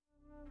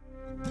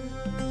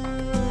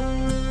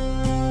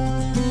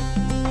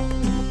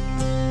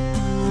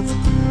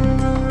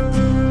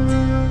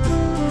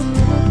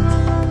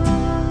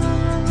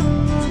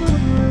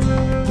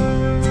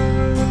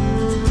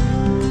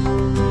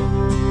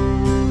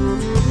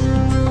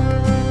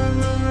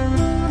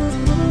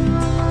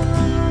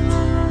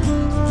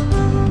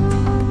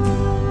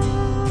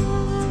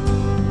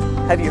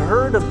Have you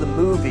heard of the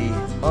movie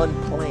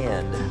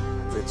Unplanned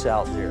that's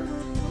out there?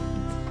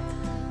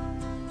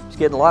 It's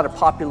getting a lot of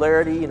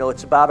popularity. You know,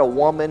 it's about a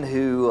woman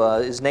who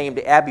is named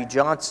Abby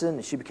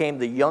Johnson. She became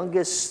the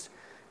youngest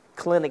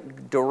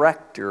clinic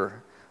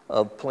director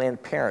of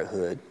Planned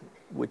Parenthood,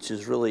 which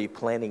is really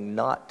planning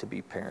not to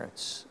be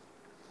parents.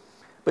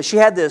 But she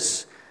had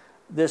this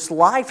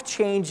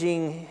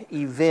life-changing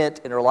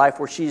event in her life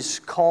where she's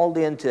called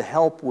in to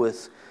help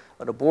with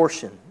an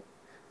abortion.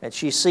 And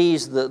she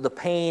sees the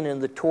pain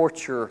and the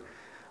torture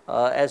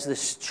as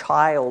this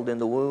child in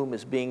the womb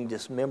is being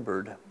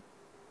dismembered.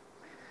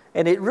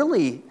 And it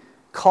really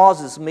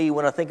causes me,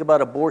 when I think about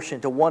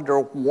abortion, to wonder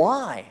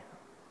why.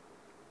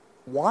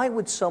 Why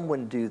would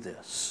someone do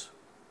this?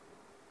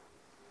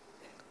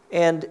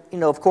 And, you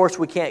know, of course,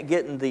 we can't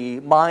get in the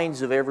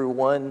minds of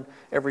everyone,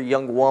 every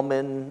young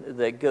woman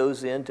that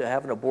goes in to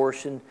have an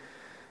abortion.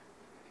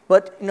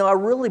 But, you know, I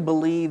really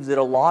believe that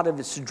a lot of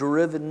it's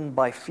driven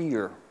by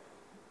fear.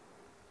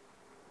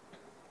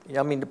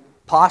 I mean,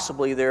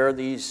 possibly there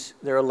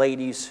are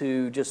ladies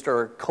who just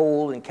are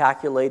cold and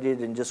calculated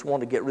and just want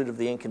to get rid of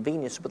the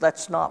inconvenience, but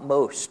that's not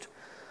most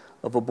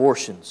of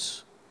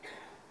abortions.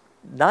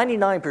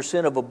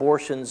 99% of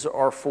abortions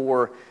are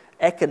for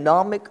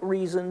economic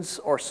reasons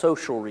or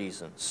social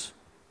reasons.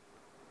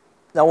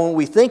 Now, when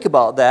we think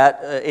about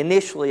that,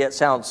 initially it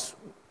sounds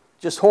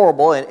just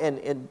horrible,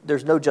 and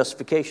there's no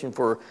justification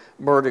for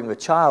murdering a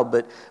child,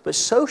 but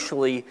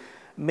socially,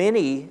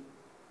 many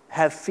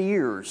have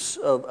fears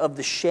of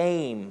the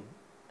shame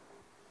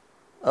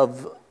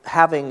of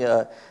having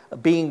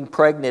being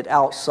pregnant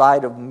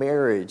outside of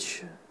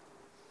marriage.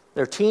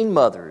 There are teen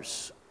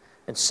mothers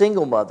and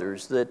single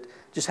mothers that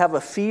just have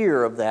a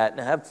fear of that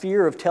and have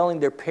fear of telling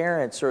their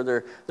parents or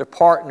their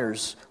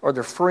partners or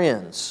their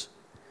friends.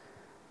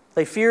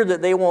 They fear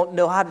that they won't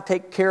know how to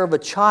take care of a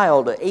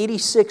child.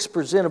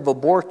 86% of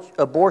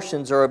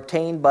abortions are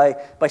obtained by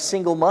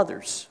single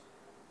mothers.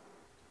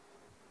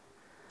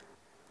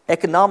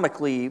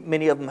 Economically,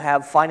 many of them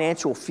have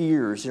financial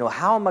fears. You know,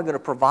 how am I going to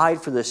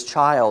provide for this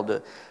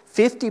child?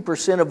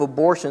 50% of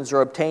abortions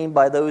are obtained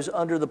by those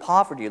under the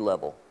poverty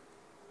level.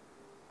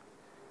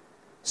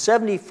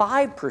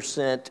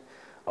 75%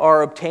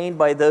 are obtained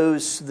by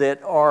those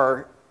that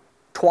are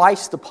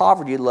twice the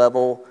poverty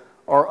level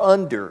or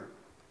under,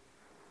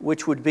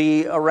 which would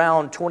be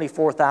around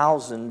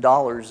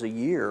 $24,000 a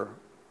year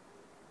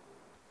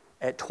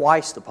at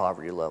twice the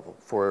poverty level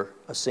for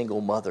a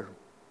single mother.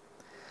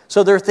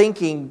 So they're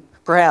thinking,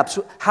 perhaps,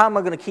 how am I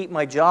going to keep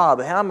my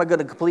job? How am I going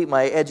to complete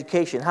my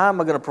education? How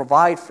am I going to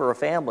provide for a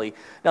family?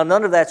 Now,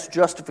 none of that's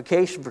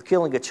justification for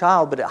killing a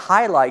child, but it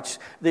highlights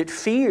that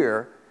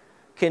fear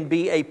can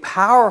be a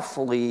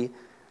powerfully,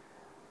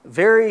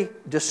 very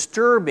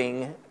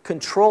disturbing,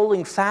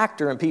 controlling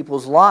factor in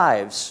people's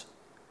lives.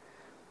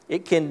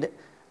 It can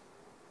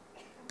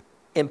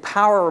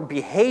empower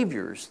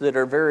behaviors that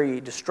are very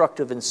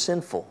destructive and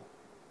sinful.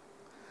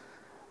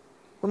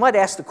 We might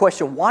ask the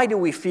question, why do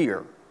we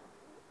fear?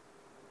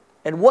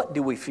 And what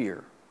do we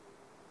fear?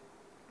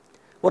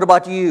 What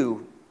about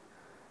you?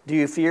 Do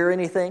you fear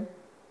anything?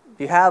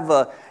 Do you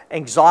have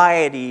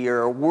anxiety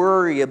or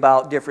worry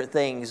about different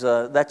things?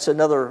 That's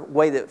another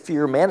way that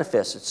fear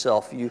manifests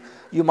itself.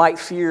 You might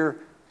fear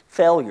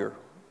failure,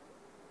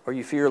 or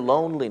you fear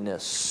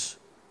loneliness.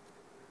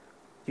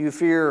 Do you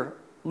fear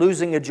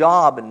losing a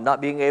job and not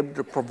being able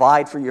to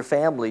provide for your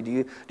family?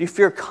 Do you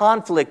fear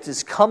conflict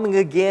is coming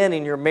again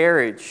in your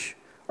marriage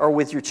or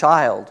with your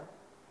child?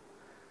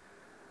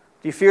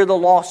 Do you fear the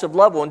loss of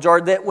loved ones,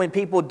 or that when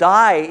people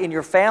die in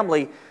your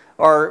family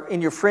or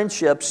in your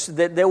friendships,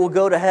 that they will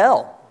go to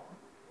hell?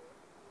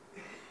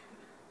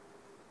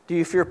 Do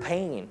you fear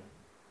pain?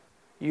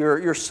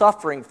 You're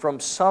suffering from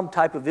some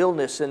type of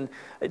illness, and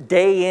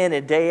day in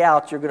and day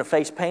out you're going to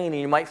face pain,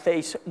 and you might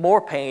face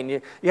more pain.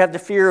 You have the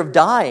fear of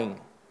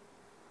dying.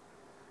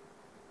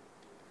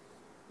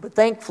 But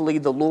thankfully,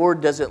 the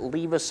Lord doesn't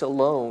leave us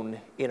alone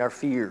in our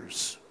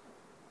fears.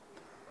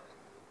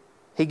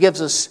 He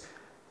gives us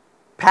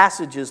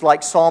passages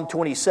like Psalm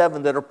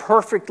 27 that are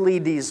perfectly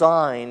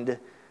designed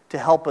to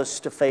help us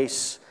to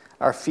face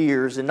our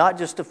fears, and not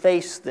just to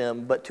face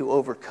them, but to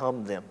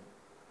overcome them.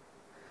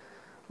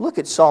 Look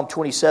at Psalm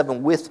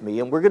 27 with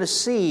me, and we're going to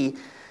see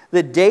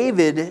that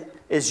David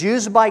is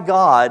used by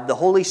God, the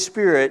Holy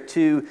Spirit,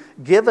 to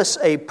give us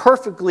a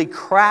perfectly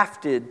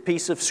crafted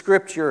piece of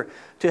Scripture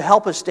to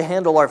help us to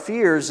handle our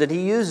fears, and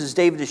he uses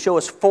David to show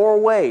us four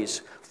ways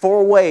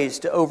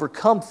to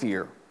overcome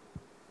fear.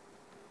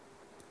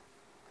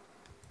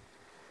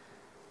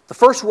 The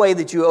first way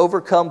that you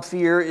overcome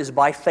fear is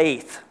by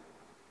faith.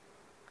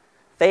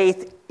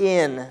 Faith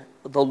in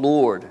the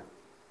Lord.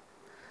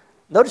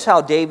 Notice how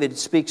David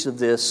speaks of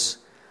this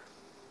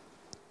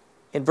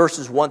in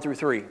verses 1 through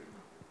 3.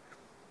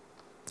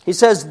 He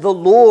says, "The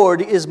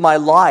Lord is my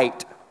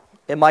light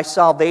and my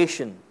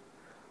salvation.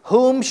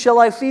 Whom shall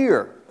I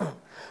fear?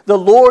 The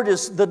Lord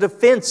is the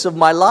defense of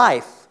my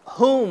life.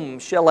 Whom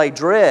shall I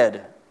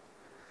dread?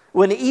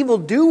 When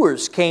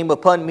evildoers came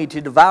upon me to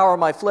devour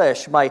my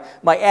flesh, my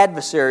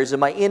adversaries and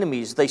my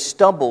enemies, they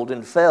stumbled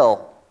and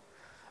fell.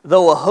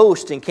 Though a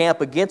host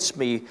encamp against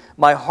me,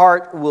 my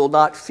heart will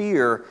not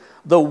fear.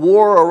 Though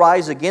war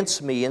arise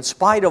against me, in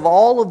spite of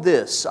all of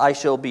this, I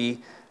shall be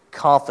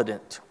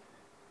confident.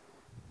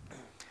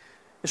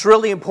 It's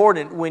really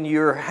important when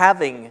you're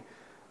having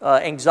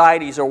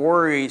anxieties or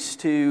worries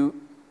to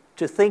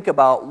think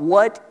about,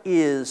 what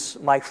is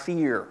my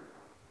fear?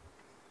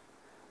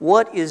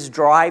 What is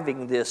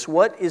driving this?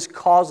 What is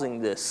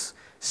causing this?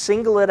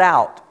 Single it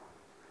out.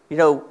 You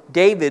know,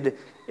 David,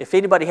 if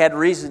anybody had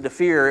reason to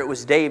fear, it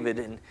was David.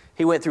 And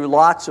he went through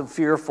lots of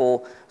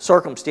fearful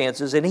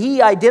circumstances. And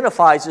he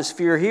identifies this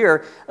fear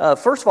here.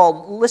 First of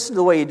all, listen to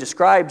the way he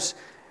describes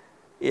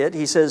it.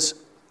 He says,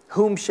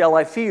 whom shall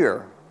I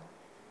fear?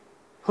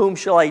 Whom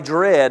shall I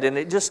dread? And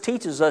it just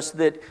teaches us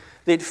that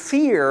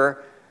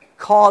fear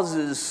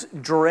causes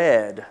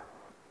dread.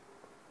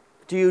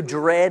 Do you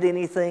dread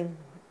anything?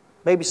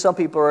 Maybe some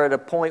people are at a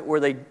point where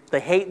they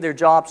hate their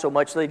job so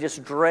much they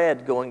just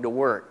dread going to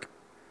work.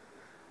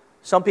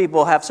 Some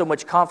people have so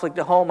much conflict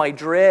at home, I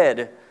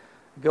dread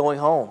going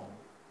home.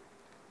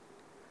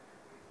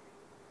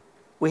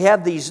 We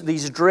have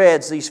these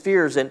dreads, these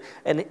fears, and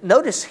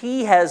notice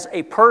he has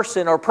a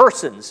person or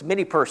persons,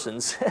 many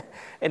persons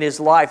in his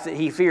life that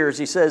he fears.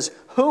 He says,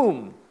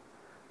 whom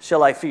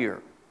shall I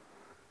fear?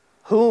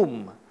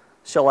 Whom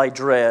shall I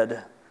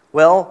dread?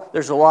 Well,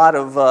 there's a lot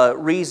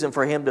of reason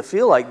for him to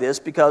feel like this,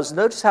 because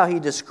notice how he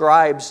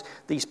describes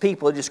these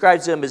people. He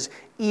describes them as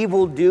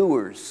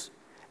evildoers,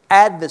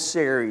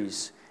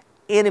 adversaries,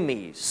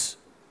 enemies.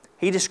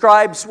 He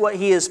describes what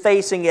he is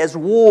facing as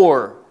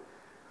war.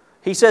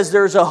 He says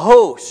there's a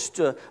host,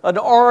 an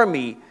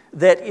army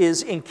that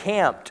is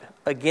encamped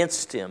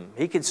against him.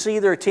 He can see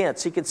their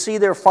tents. He can see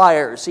their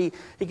fires. He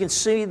can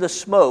see the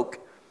smoke.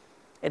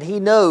 And he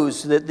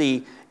knows that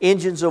the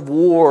engines of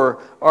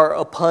war are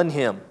upon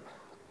him.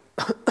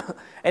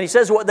 And he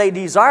says what they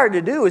desire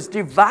to do is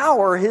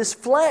devour his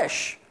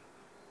flesh.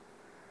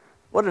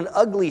 What an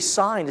ugly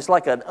sign. It's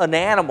like an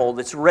animal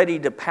that's ready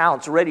to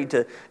pounce, ready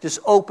to just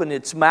open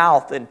its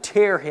mouth and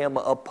tear him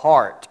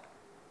apart.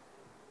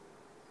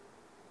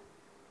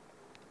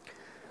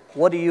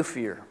 What do you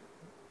fear?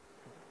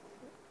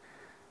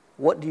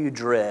 What do you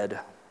dread?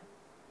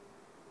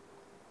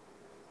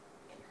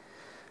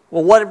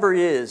 Well, whatever it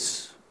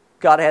is,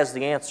 God has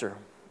the answer.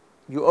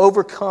 You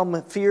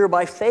overcome fear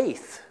by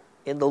faith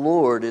in the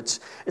Lord. It's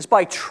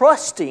by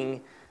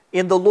trusting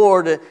in the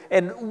Lord.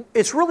 And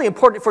it's really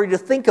important for you to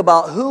think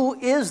about, who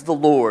is the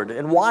Lord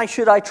and why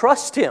should I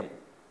trust Him?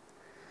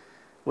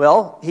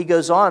 Well, he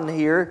goes on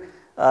here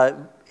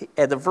at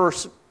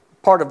the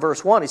part of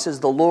verse 1. He says,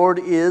 the Lord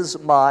is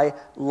my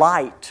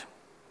light.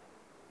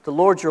 The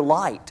Lord's your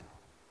light.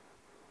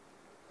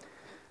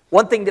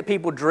 One thing that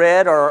people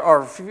dread or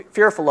are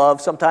fearful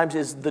of sometimes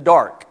is the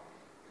dark.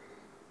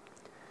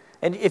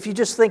 And if you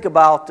just think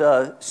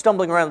about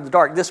stumbling around in the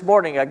dark. This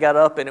morning I got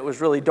up and it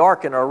was really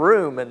dark in our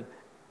room. And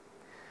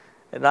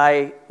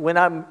when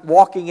I'm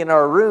walking in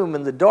our room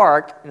in the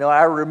dark,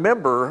 I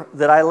remember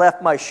that I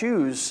left my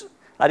shoes.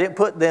 I didn't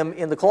put them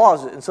in the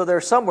closet. And so they're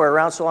somewhere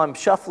around, so I'm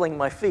shuffling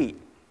my feet.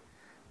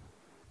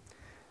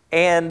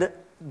 And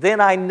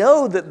then I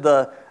know that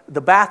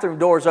the bathroom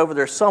door is over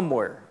there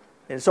somewhere.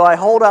 And so I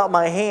hold out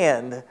my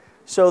hand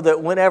so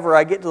that whenever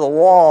I get to the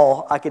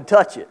wall, I can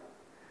touch it.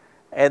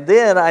 And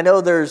then I know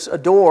there's a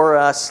door,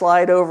 and I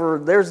slide over,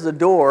 there's the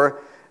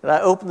door, and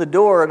I open the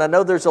door, and I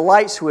know there's a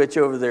light switch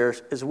over there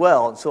as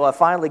well. And so I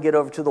finally get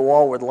over to the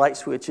wall where the light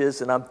switch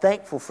is, and I'm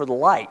thankful for the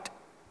light.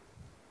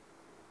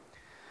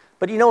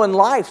 But in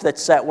life,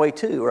 that's that way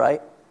too,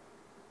 right?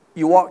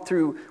 You walk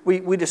through,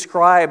 we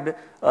described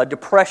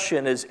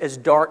depression as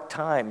dark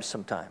times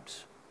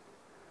sometimes.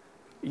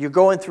 You're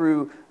going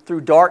through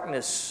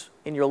darkness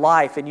in your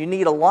life, and you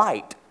need a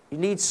light. You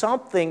need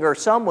something or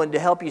someone to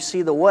help you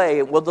see the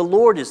way. Well, the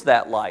Lord is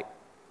that light.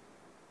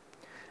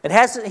 And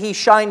hasn't He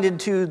shined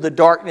into the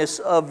darkness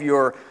of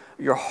your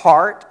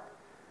heart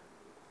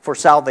for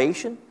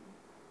salvation?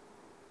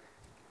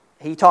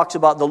 He talks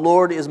about the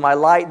Lord is my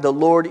light, the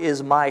Lord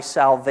is my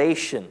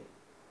salvation.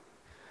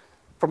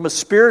 From a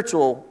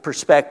spiritual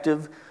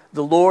perspective,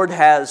 the Lord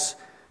has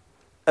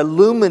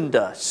illumined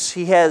us.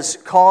 He has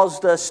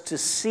caused us to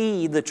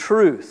see the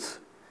truth.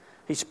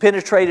 He's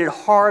penetrated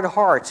hard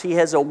hearts. He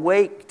has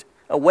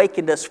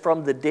awakened us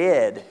from the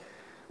dead.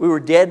 We were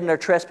dead in our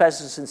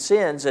trespasses and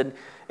sins,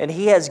 and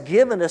He has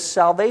given us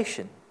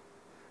salvation.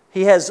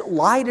 He has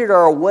lighted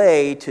our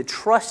way to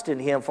trust in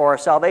Him for our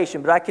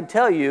salvation. But I can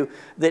tell you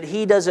that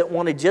He doesn't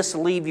want to just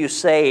leave you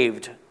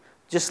saved,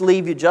 just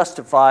leave you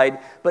justified,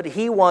 but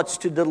He wants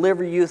to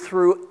deliver you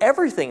through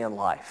everything in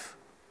life.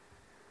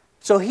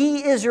 So He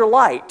is your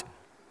light.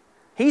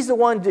 He's the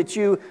one that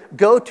you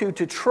go to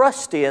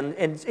trust in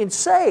and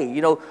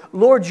say,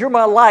 Lord, you're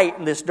my light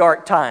in this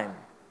dark time.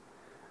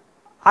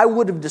 I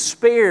would have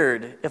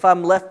despaired if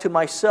I'm left to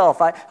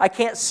myself. I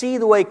can't see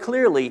the way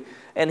clearly.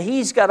 And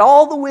He's got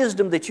all the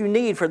wisdom that you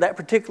need for that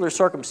particular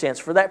circumstance,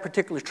 for that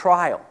particular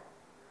trial.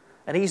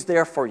 And He's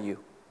there for you.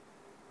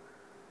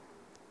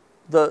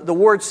 The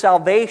word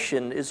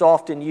salvation is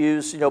often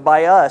used,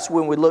 by us.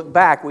 When we look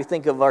back, we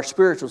think of our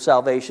spiritual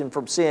salvation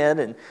from sin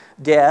and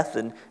death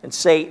and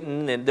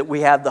Satan, and that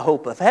we have the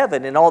hope of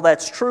heaven, and all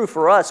that's true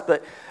for us.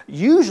 But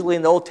usually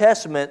in the Old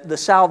Testament, the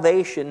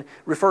salvation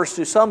refers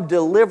to some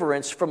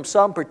deliverance from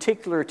some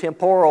particular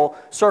temporal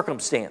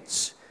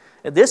circumstance.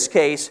 In this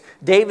case,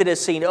 David has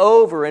seen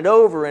over and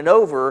over and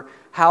over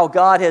how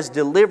God has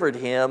delivered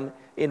him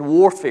in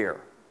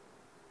warfare.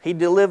 He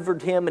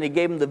delivered him and he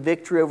gave him the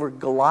victory over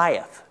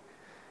Goliath.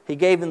 He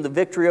gave him the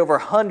victory over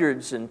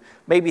hundreds and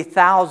maybe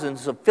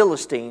thousands of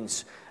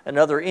Philistines and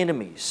other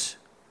enemies.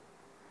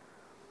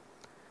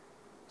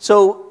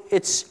 So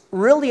it's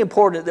really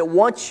important that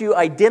once you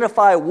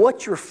identify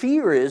what your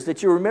fear is,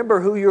 that you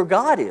remember who your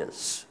God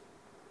is.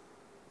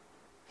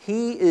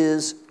 He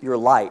is your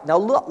light. Now,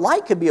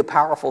 light can be a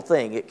powerful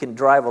thing. It can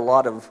drive a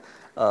lot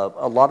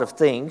of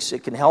things.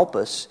 It can help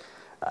us.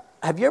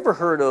 Have you ever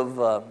heard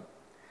of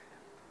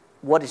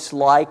what it's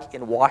like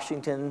in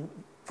Washington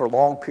for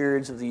long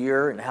periods of the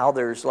year, and how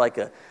there's like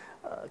a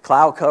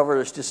cloud cover,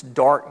 there's just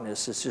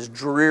darkness, it's just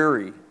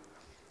dreary?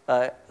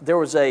 There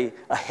was a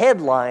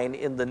headline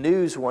in the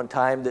news one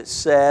time that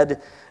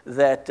said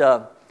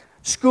that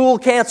school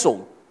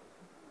canceled,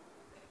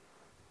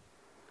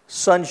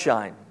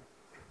 sunshine.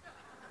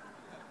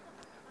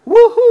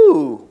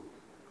 Woohoo!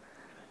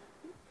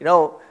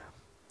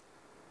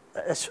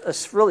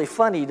 It's really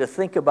funny to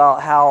think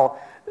about how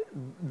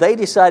they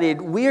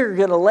decided we're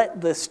going to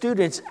let the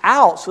students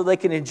out so they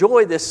can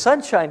enjoy this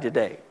sunshine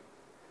today.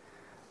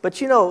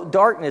 But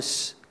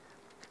darkness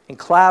and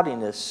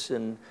cloudiness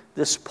and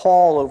this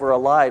pall over our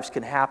lives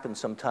can happen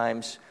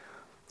sometimes.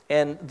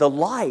 And the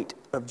light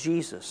of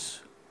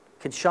Jesus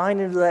can shine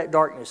into that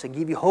darkness and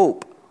give you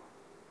hope,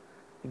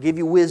 and give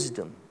you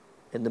wisdom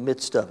in the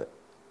midst of it.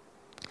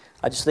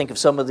 I just think of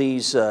some of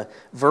these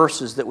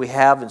verses that we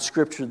have in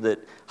Scripture that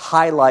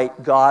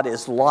highlight God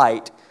as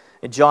light.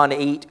 In John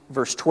 8,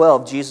 verse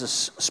 12,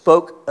 Jesus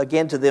spoke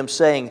again to them,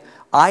 saying,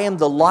 I am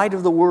the light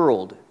of the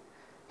world.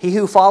 He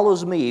who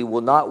follows me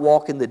will not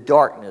walk in the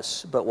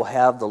darkness, but will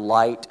have the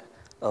light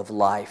of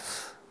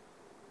life.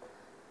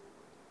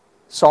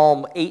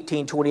 Psalm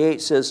 18:28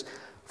 says,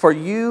 For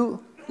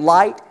you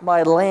light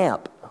my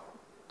lamp.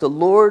 The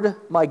Lord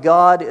my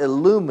God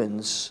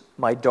illumines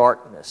my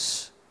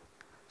darkness.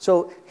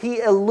 So He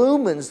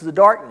illumines the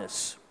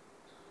darkness.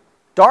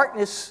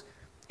 Darkness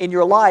in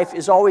your life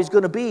is always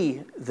going to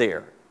be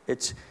there.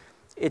 It's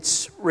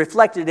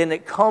reflected and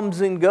it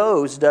comes and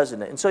goes,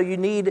 doesn't it? And so you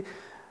need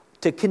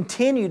to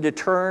continue to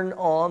turn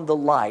on the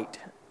light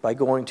by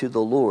going to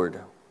the Lord.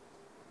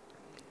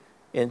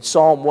 In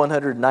Psalm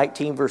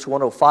 119, verse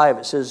 105,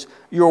 it says,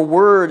 Your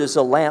word is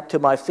a lamp to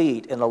my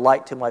feet and a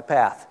light to my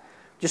path.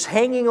 Just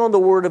hanging on the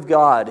Word of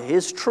God,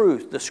 His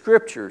truth, the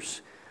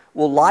Scriptures,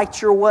 will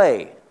light your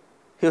way.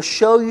 He'll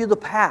show you the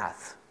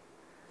path.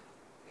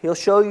 He'll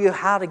show you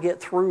how to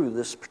get through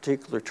this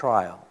particular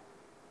trial.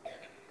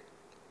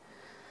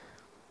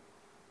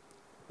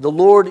 The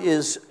Lord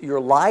is your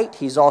light.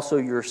 He's also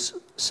your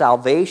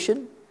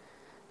salvation.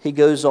 He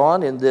goes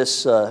on in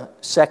this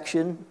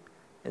section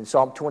in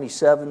Psalm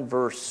 27,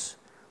 verse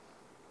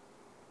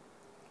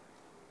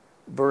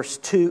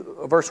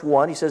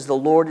 1. He says, the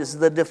Lord is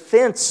the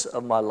defense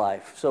of my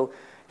life. So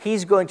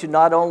He's going to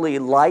not only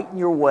lighten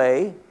your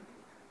way,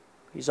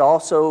 He's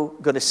also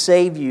going to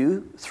save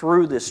you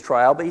through this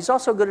trial, but He's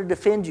also going to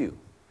defend you.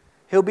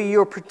 He'll be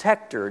your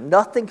protector.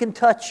 Nothing can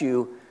touch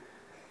you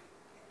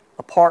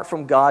apart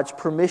from God's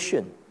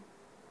permission.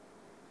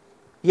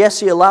 Yes,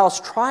 He allows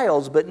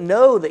trials, but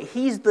know that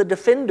He's the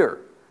defender.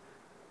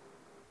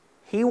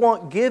 He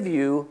won't give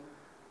you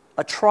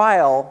a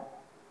trial,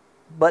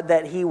 but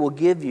that He will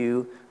give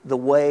you the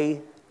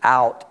way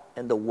out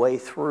and the way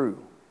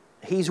through.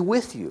 He's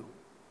with you.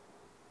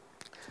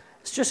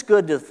 It's just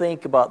good to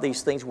think about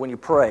these things when you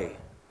pray.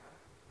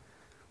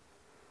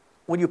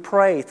 When you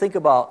pray, think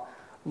about,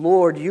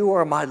 Lord, You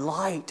are my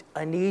light.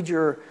 I need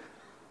Your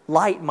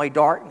light in my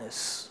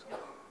darkness.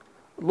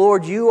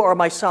 Lord, You are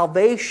my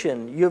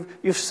salvation.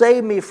 You've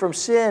saved me from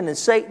sin and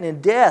Satan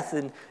and death,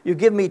 and You've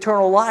given me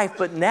eternal life,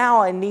 but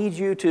now I need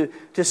You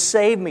to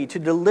save me, to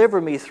deliver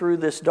me through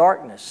this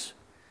darkness.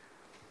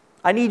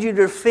 I need You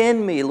to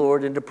defend me,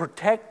 Lord, and to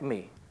protect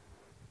me.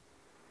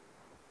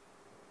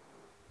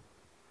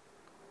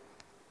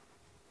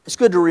 It's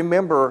good to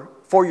remember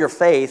for your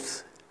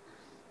faith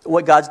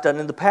what God's done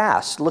in the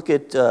past. Look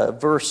at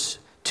verse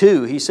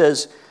 2. He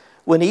says,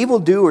 When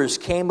evildoers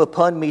came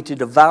upon me to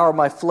devour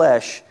my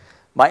flesh,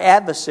 my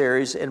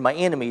adversaries and my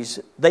enemies,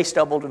 they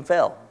stumbled and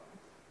fell.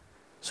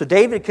 So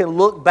David can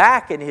look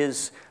back in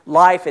his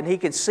life and he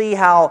can see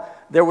how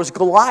there was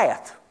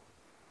Goliath.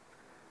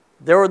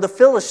 There were the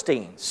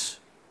Philistines.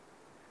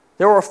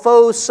 There were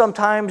foes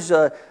sometimes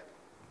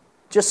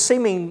just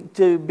seeming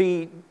to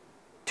be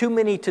too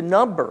many to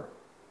number.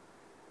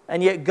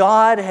 And yet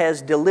God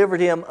has delivered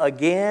him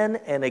again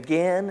and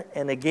again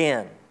and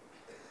again.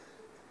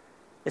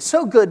 It's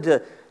so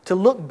good to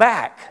look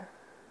back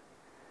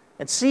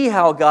and see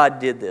how God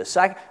did this.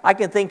 I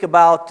can think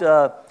about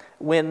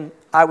when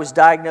I was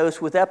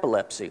diagnosed with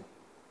epilepsy.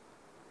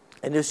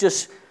 And it's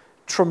just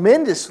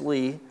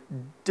tremendously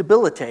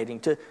debilitating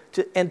to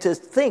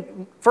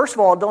think, first of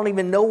all, I don't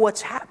even know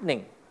what's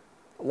happening.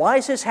 Why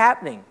is this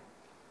happening?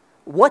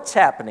 What's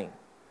happening?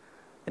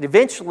 And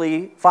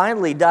eventually,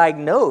 finally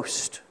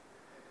diagnosed.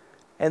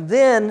 And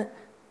then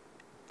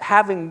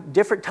having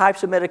different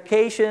types of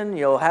medication,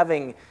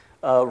 having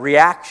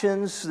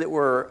reactions that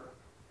were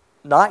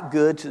not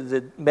good to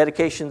the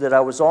medication that I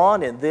was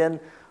on, and then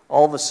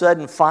all of a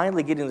sudden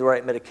finally getting the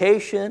right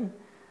medication,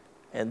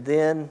 and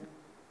then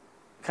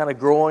kind of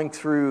growing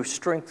through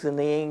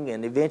strengthening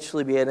and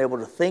eventually being able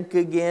to think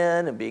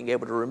again and being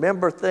able to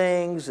remember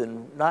things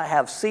and not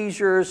have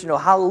seizures,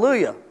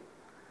 hallelujah.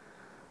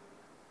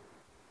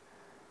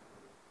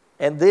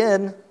 And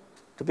then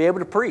to be able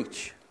to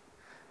preach,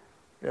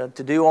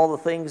 to do all the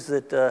things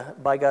that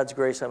by God's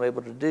grace I'm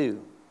able to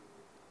do.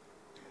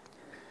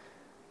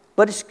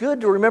 But it's good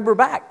to remember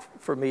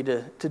back for me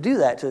to do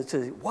that,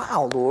 to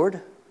wow,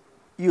 Lord,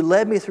 you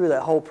led me through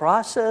that whole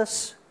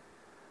process.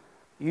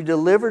 You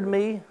delivered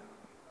me.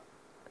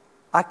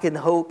 I can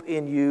hope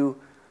in you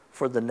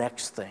for the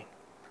next thing.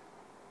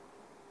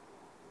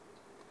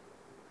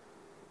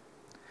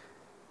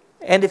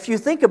 And if you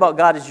think about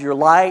God as your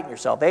light, and your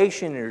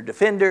salvation, and your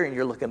defender, and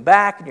you're looking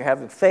back, and you're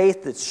having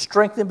faith that's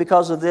strengthened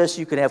because of this,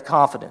 you can have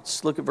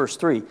confidence. Look at verse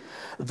 3.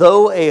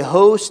 Though a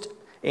host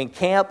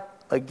encamp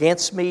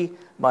against me,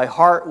 my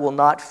heart will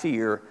not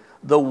fear.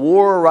 Though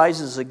war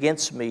arises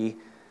against me,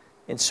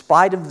 in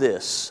spite of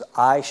this,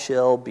 I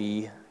shall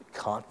be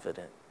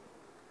confident.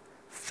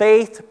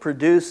 Faith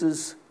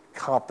produces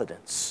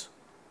confidence.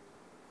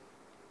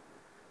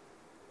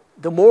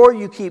 The more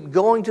you keep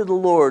going to the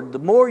Lord, the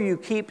more you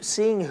keep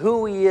seeing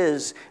who He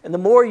is, and the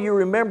more you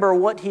remember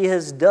what He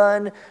has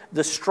done,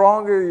 the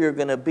stronger you're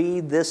going to be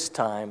this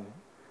time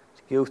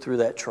to go through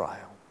that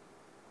trial.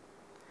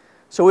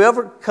 So we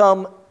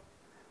overcome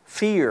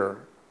fear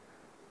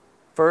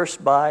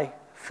first by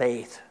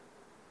faith.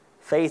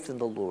 Faith in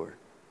the Lord.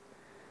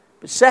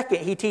 But second,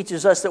 He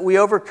teaches us that we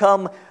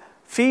overcome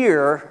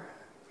fear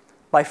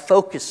by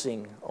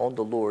focusing on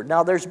the Lord.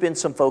 Now, there's been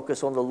some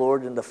focus on the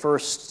Lord in the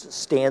first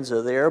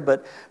stanza there,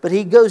 but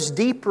he goes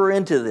deeper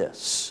into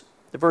this,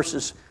 the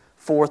verses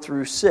 4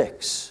 through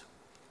 6.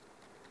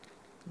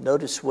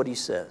 Notice what he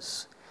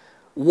says.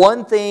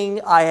 One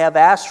thing I have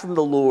asked from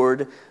the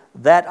Lord,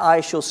 that I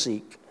shall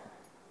seek,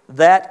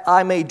 that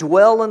I may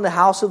dwell in the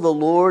house of the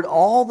Lord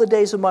all the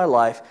days of my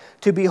life,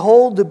 to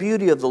behold the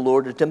beauty of the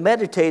Lord and to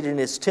meditate in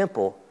His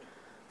temple.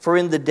 For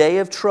in the day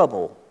of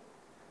trouble,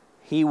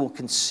 He will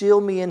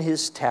conceal me in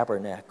His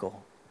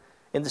tabernacle.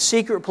 In the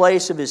secret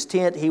place of His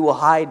tent, He will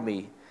hide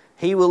me.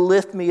 He will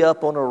lift me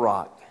up on a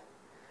rock.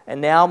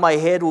 And now my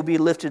head will be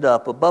lifted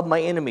up above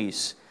my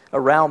enemies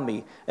around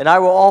me. And I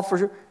will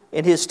offer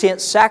in His tent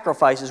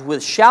sacrifices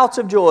with shouts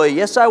of joy.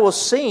 Yes, I will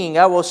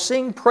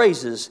sing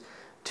praises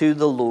to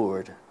the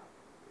Lord.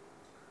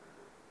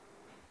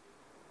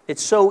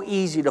 It's so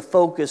easy to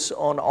focus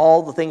on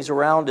all the things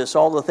around us,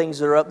 all the things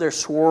that are up there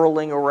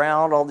swirling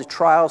around, all the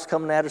trials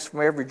coming at us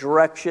from every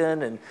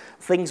direction, and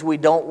things we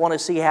don't want to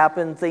see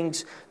happen,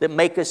 things that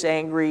make us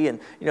angry. And,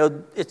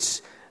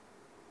 it's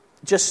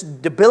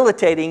just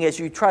debilitating as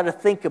you try to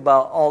think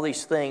about all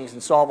these things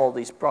and solve all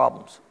these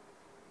problems.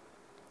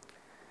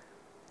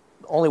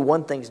 Only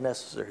one thing's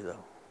necessary,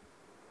 though.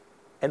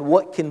 And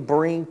what can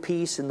bring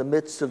peace in the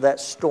midst of that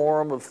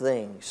storm of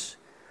things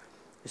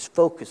is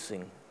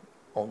focusing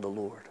on the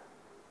Lord.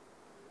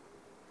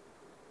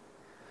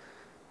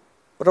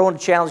 What I want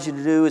to challenge you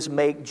to do is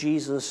make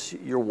Jesus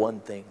your one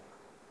thing.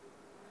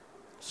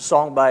 It's a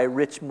song by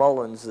Rich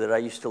Mullins that I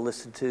used to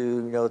listen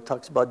to. It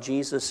talks about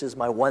Jesus is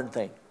my one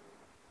thing.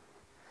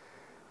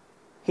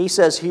 He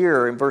says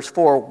here in verse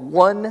 4,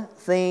 one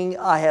thing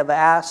I have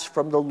asked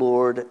from the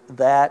Lord,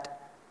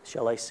 that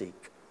shall I seek.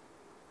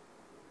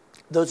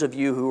 Those of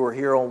you who were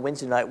here on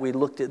Wednesday night, we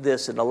looked at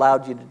this and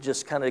allowed you to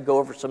just kind of go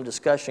over some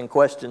discussion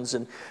questions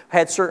and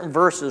had certain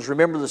verses.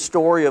 Remember the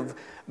story of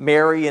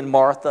Mary and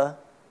Martha?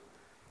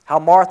 How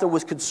Martha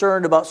was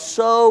concerned about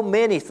so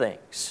many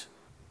things.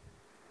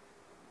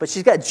 But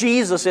she's got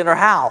Jesus in her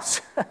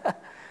house.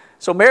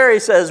 So Mary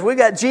says, we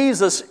got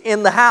Jesus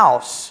in the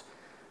house.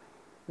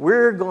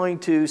 We're going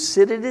to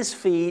sit at His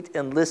feet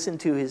and listen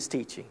to His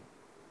teaching.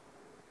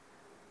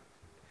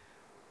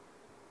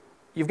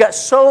 You've got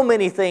so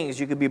many things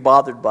you could be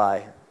bothered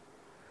by.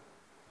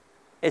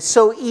 It's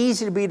so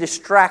easy to be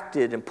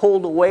distracted and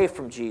pulled away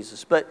from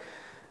Jesus. But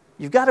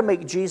you've got to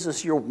make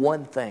Jesus your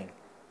one thing.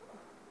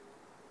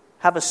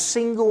 Have a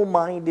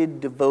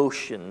single-minded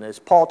devotion. As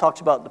Paul talks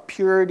about the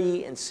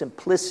purity and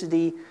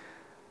simplicity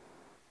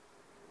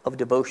of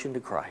devotion to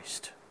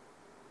Christ.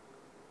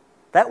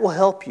 That will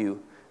help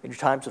you in your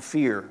times of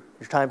fear,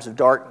 your times of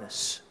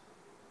darkness.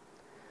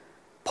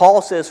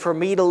 Paul says, for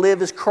me to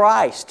live is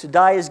Christ, to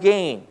die is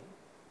gain.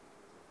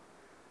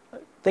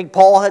 Think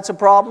Paul had some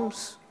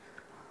problems?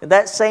 In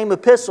that same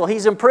epistle,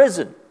 he's in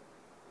prison.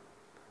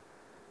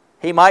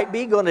 He might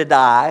be going to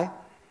die,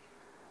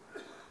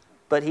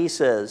 but he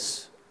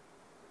says,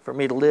 For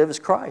me to live is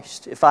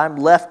Christ. If I'm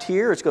left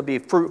here, it's going to be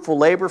fruitful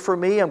labor for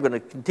me. I'm going to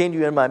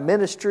continue in my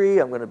ministry.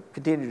 I'm going to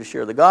continue to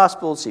share the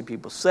gospel, see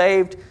people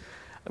saved.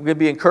 I'm going to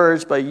be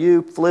encouraged by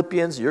you,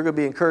 Philippians. You're going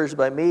to be encouraged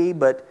by me.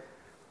 But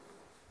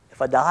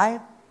if I die,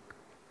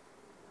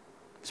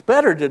 it's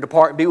better to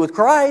depart and be with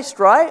Christ,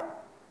 right?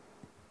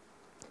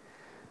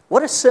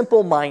 What a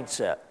simple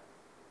mindset.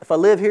 If I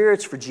live here,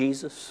 it's for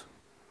Jesus.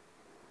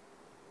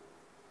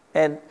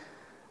 And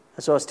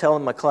as I was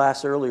telling my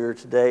class earlier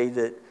today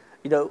that,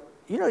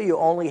 you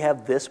only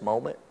have this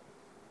moment.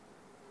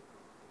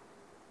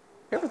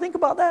 You ever think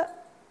about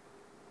that?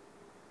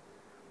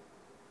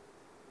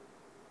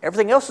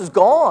 Everything else is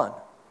gone.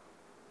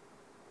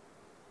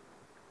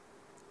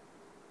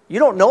 You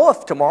don't know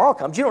if tomorrow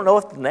comes. You don't know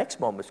if the next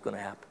moment is going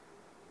to happen.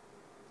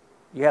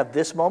 You have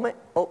this moment.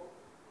 Oh,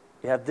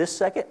 you have this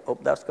second. Oh,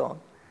 that's gone.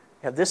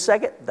 You have this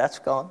second. That's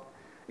gone.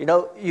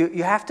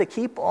 You have to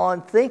keep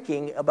on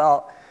thinking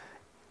about,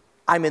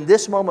 I'm in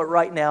this moment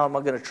right now. Am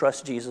I going to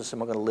trust Jesus?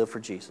 Am I going to live for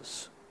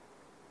Jesus?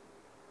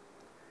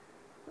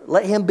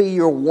 Let Him be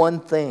your one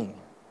thing.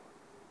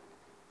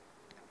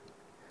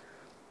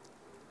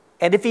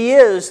 And if He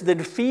is,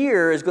 then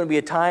fear is going to be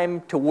a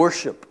time to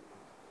worship.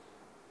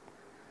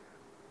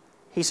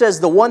 He says,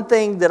 the one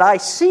thing that I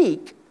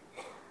seek,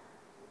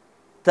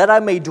 that I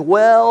may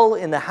dwell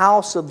in the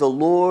house of the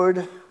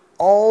Lord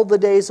all the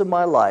days of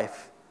my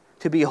life,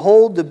 to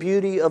behold the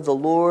beauty of the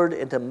Lord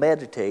and to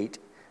meditate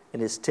in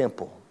His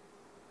temple.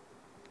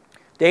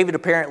 David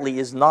apparently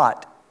is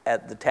not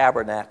at the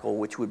tabernacle,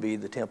 which would be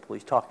the temple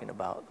he's talking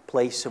about, the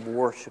place of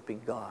worshiping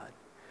God,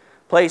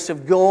 place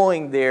of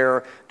going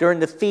there during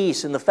the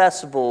feasts and the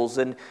festivals,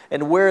 and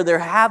where there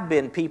have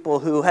been people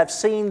who have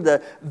seen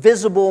the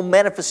visible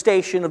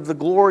manifestation of the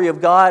glory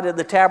of God at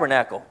the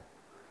tabernacle.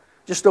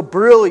 Just a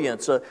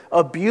brilliance,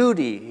 a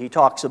beauty he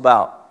talks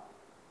about.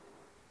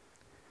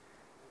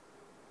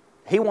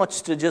 He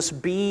wants to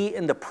just be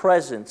in the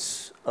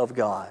presence of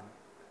God.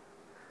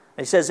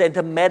 And he says, and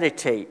to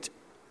meditate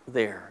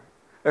there.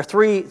 There are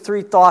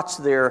three thoughts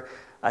there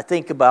I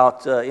think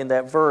about in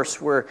that verse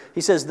where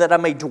he says that I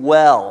may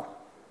dwell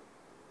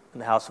in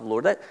the house of the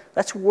Lord.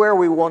 That's where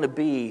we want to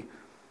be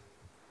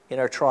in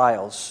our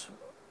trials.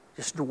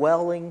 Just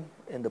dwelling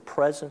in the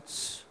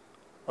presence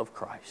of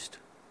Christ.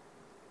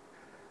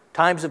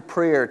 Times of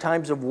prayer,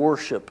 times of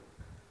worship.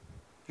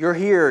 You're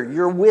here,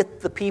 you're with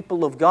the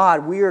people of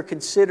God. We are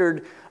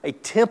considered a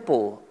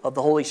temple of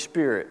the Holy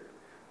Spirit.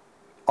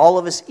 All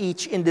of us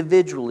each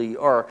individually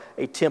are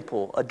a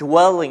temple, a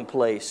dwelling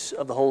place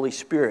of the Holy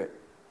Spirit.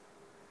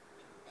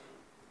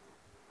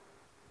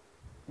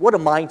 What a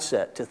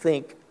mindset to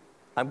think,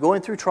 I'm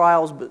going through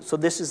trials, so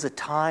this is a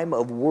time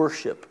of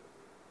worship.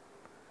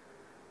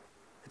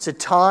 It's a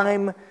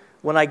time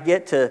when I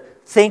get to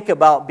think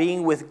about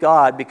being with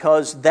God,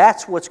 because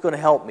that's what's going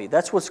to help me.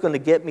 That's what's going to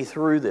get me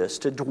through this,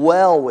 to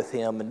dwell with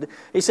Him. And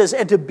he says,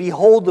 and to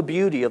behold the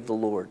beauty of the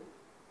Lord.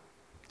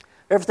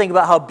 Ever think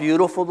about how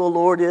beautiful the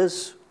Lord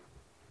is?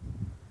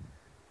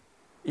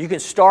 You can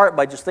start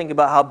by just thinking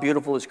about how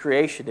beautiful His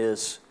creation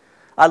is.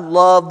 I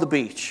love the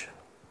beach.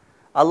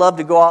 I love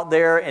to go out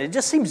there, and it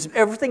just seems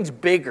everything's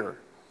bigger.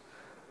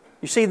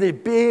 You see the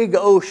big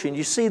ocean.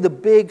 You see the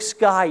big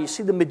sky. You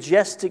see the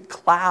majestic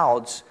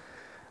clouds.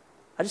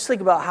 I just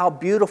think about how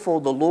beautiful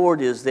the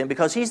Lord is then,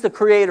 because He's the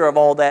creator of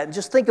all that. And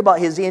just think about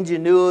His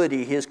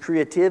ingenuity, His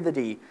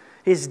creativity,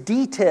 His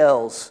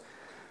details.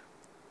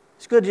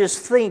 It's good to just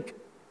think,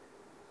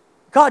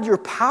 God, you're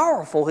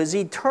powerful. His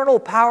eternal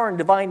power and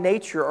divine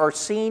nature are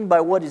seen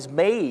by what is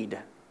made.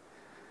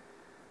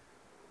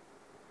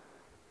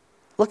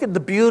 Look at the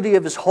beauty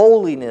of His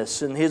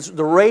holiness and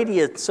the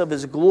radiance of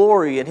His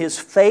glory and His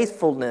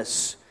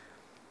faithfulness.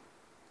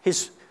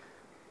 His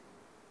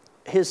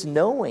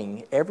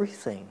knowing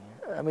everything.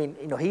 I mean,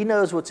 He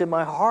knows what's in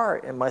my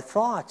heart and my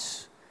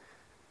thoughts.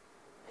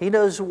 He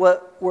knows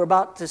what we're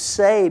about to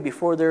say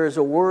before there is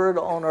a word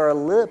on our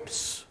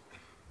lips.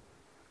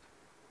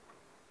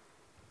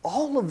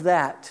 All of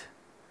that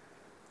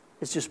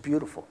is just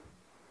beautiful.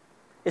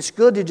 It's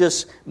good to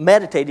just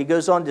meditate. He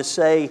goes on to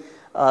say,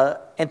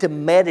 and to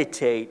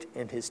meditate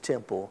in His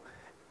temple.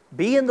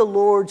 Be in the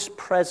Lord's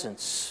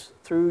presence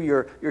through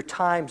your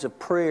times of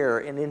prayer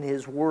and in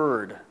His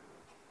Word.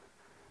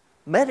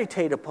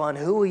 Meditate upon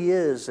who He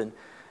is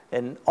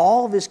and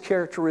all of His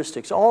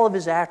characteristics, all of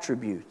His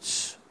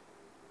attributes.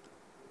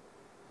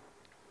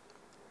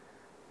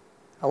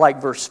 I like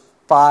verse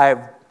 5.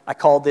 I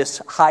call this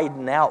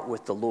hiding out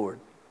with the Lord.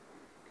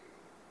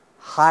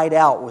 Hide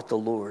out with the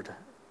Lord.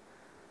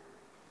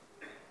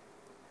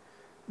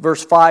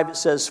 Verse 5, it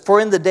says,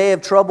 for in the day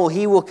of trouble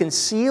He will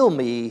conceal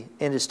me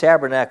in His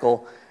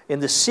tabernacle.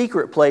 In the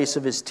secret place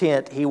of His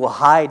tent He will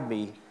hide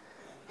me.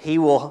 He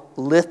will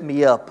lift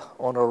me up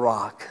on a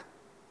rock.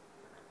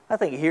 I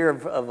think here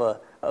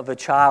of a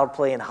child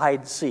playing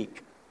hide and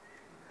seek.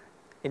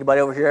 Anybody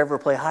over here ever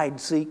play hide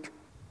and seek?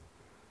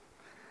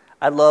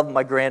 I love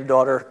my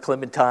granddaughter,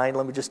 Clementine.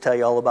 Let me just tell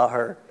you all about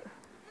her.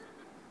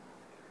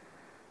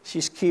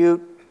 She's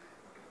cute.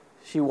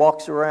 She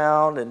walks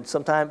around, and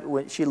sometimes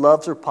when she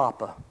loves her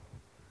papa.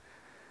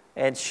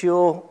 and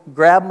she'll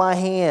grab my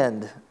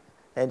hand,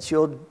 and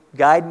she'll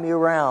guide me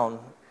around,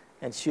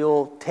 and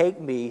she'll take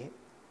me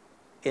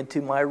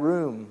into my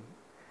room.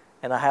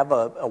 And I have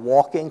a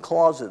walk-in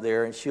closet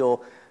there, and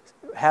she'll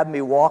have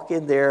me walk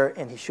in there,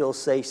 and she'll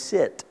say,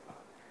 sit.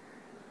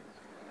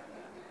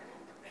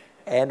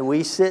 And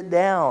we sit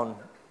down,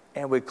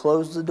 and we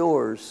close the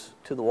doors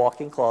to the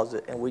walk-in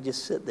closet, and we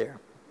just sit there.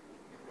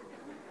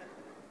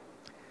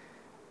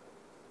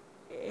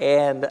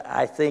 And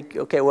I think,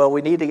 okay, well,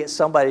 we need to get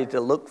somebody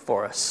to look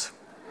for us.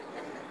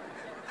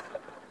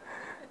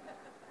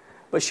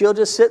 But she'll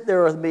just sit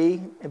there with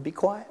me and be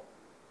quiet.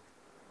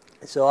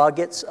 So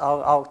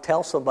I'll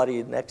tell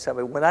somebody next time,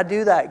 when I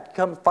do that,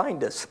 come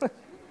find us.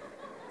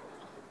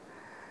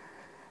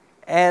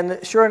 And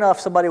sure enough,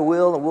 somebody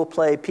will, and we'll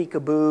play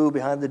peekaboo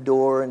behind the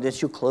door, and then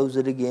she'll close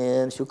it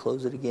again,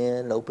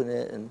 and open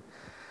it. And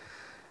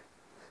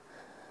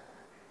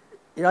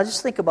I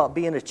just think about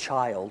being a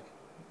child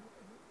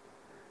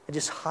and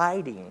just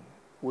hiding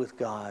with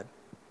God.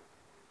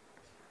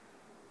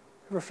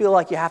 Ever feel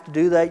like you have to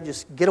do that? You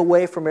just get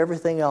away from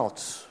everything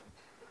else.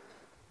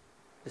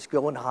 Just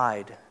go and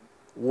hide.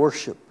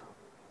 Worship.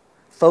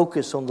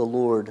 Focus on the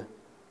Lord.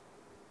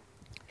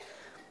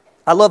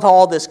 I love how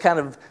all this kind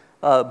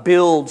of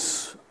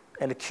builds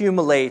and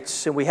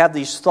accumulates, and we have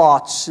these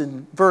thoughts.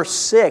 In verse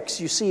 6,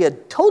 you see a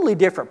totally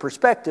different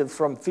perspective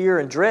from fear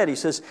and dread. He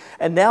says,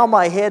 and now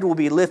my head will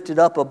be lifted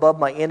up above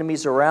my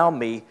enemies around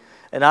me,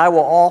 and I will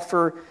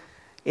offer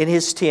in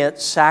his tent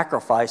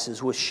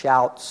sacrifices with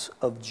shouts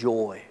of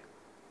joy.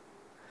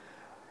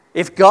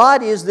 If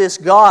God is this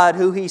God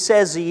who he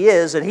says he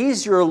is, and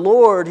he's your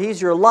Lord,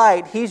 he's your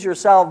light, he's your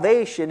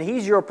salvation,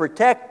 he's your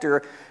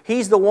protector,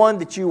 he's the one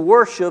that you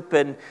worship,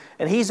 and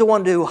he's the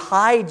one who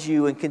hides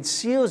you and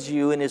conceals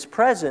you in his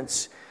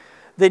presence,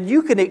 then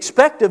you can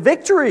expect a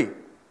victory.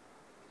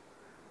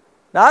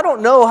 Now, I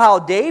don't know how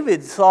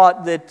David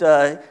thought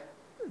that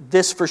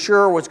this for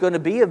sure was going to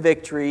be a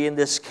victory in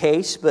this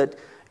case, but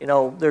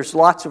there's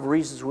lots of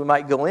reasons we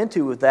might go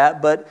into with that,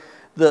 but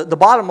the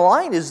bottom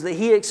line is that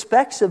he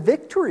expects a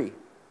victory.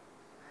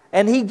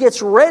 And he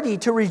gets ready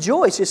to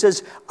rejoice. He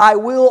says, I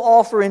will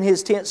offer in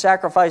his tent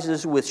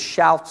sacrifices with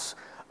shouts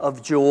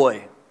of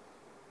joy.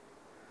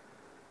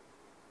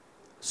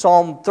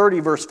 Psalm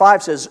 30 verse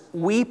 5 says,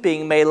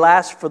 weeping may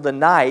last for the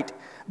night,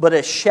 but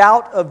a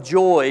shout of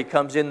joy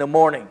comes in the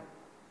morning.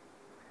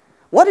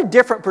 What a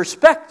different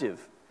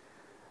perspective.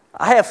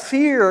 I have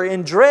fear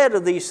and dread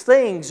of these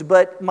things,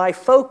 but my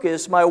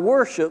focus, my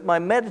worship, my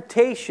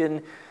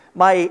meditation,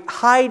 my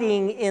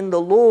hiding in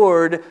the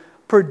Lord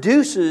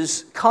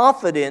produces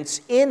confidence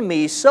in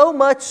me, so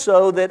much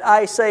so that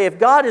I say, if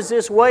God is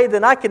this way,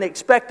 then I can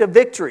expect a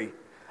victory.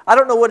 I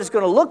don't know what it's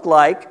going to look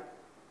like,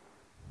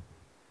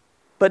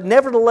 but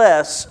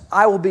nevertheless,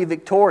 I will be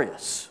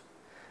victorious.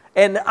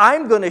 And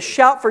I'm going to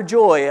shout for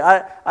joy.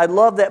 I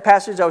love that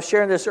passage. I was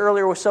sharing this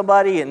earlier with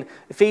somebody in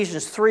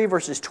Ephesians 3,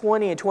 verses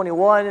 20 and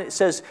 21. It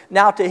says,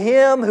 now to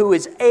him who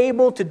is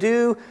able to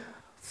do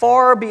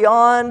far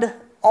beyond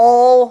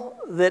all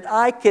that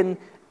I can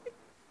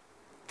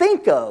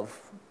think of.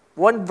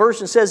 One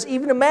version says,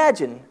 even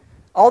imagine,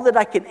 all that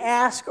I can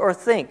ask or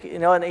think.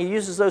 And he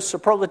uses those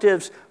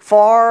superlatives,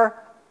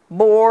 far,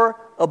 more,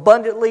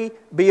 abundantly,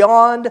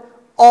 beyond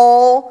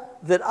all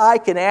that I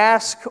can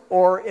ask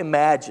or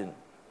imagine.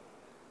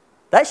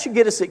 That should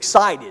get us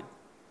excited.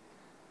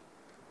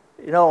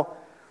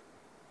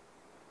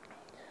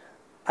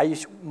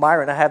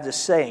 Myron, I have this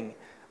saying,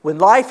 when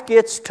life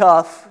gets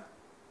tough,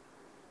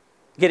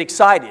 get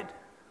excited.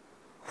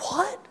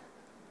 What?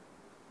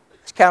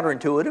 It's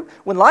counterintuitive.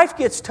 When life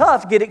gets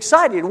tough, get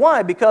excited.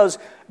 Why? Because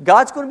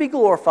God's going to be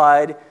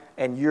glorified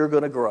and you're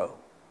going to grow.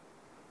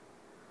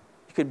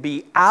 You can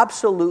be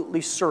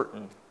absolutely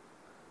certain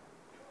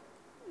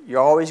you're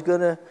always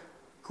going to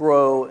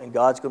grow and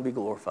God's going to be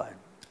glorified.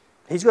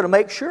 He's going to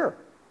make sure.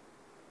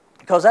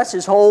 Because that's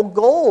his whole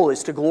goal,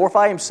 is to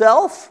glorify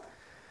himself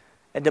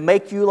and to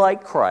make you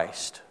like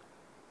Christ.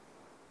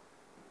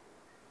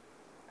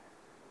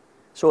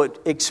 So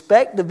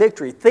expect the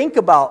victory. Think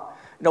about,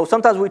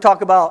 sometimes we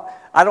talk about,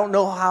 I don't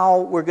know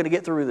how we're going to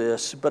get through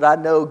this, but I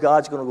know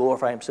God's going to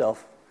glorify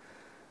himself.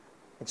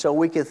 And so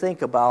we can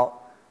think about,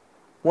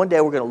 one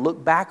day we're going to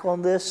look back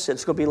on this.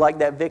 It's going to be like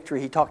that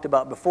victory he talked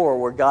about before,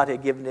 where God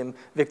had given him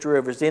victory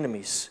over his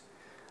enemies.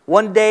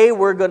 One day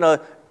we're going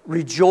to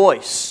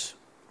rejoice.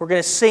 We're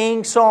going to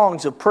sing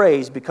songs of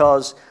praise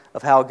because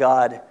of how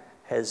God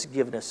has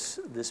given us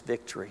this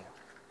victory.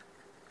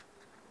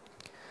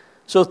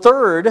 So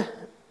third,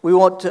 we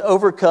want to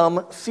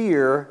overcome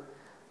fear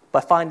by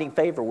finding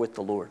favor with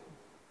the Lord.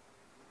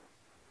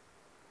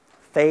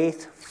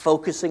 Faith,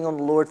 focusing on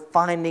the Lord,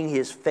 finding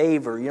his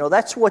favor.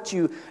 That's what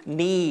you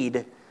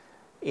need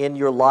in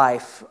your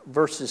life.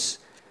 Verses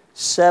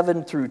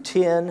 7 through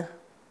 10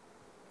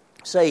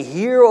 say,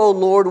 hear, O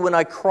Lord, when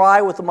I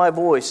cry with my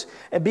voice,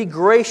 and be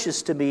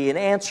gracious to me and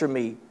answer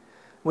me.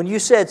 When you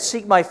said,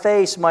 seek my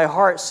face, my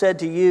heart said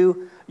to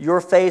you, your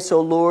face,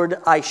 O Lord,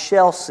 I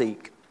shall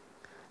seek.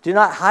 Do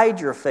not hide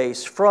your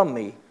face from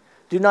me.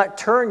 Do not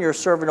turn your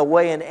servant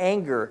away in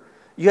anger.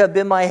 You have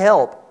been my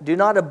help. Do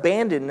not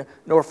abandon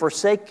nor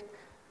forsake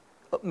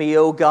me,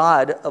 O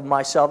God of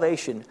my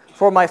salvation.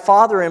 For my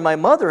father and my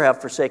mother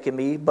have forsaken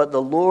me, but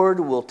the Lord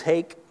will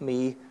take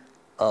me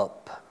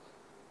up.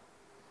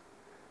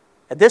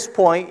 At this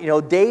point,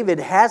 David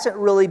hasn't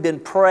really been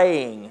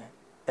praying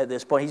at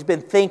this point. He's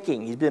been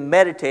thinking, he's been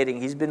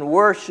meditating, he's been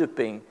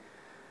worshiping.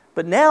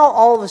 But now,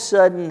 all of a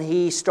sudden,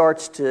 he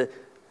starts to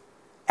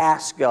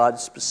ask God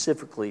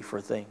specifically for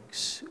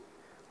things,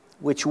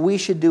 which we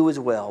should do as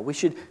well. We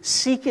should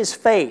seek His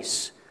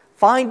face,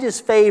 find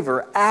His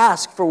favor,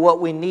 ask for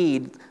what we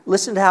need.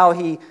 Listen to how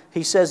he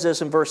says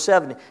this in verse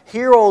 7.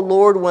 Hear, O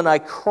Lord, when I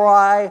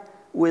cry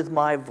with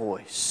my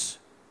voice.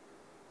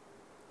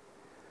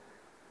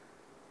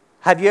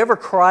 Have you ever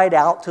cried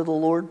out to the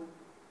Lord?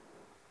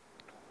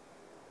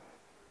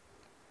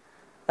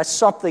 That's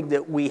something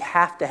that we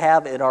have to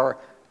have in our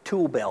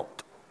tool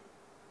belt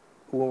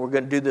when we're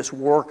going to do this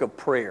work of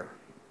prayer.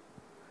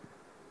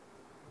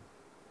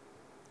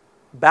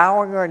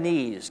 Bowing our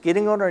knees,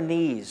 getting on our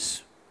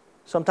knees.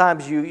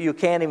 Sometimes you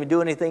can't even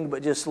do anything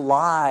but just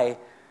lie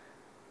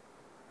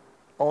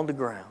on the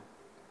ground.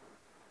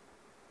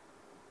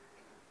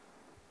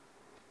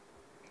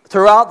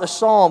 Throughout the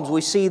Psalms,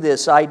 we see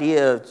this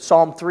idea.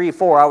 Psalm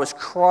 3:4, I was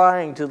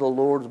crying to the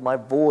Lord with my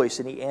voice,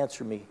 and He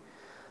answered me.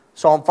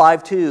 Psalm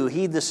 5:2,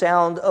 heed the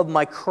sound of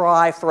my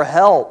cry for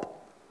help.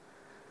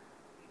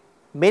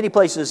 Many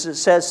places it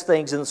says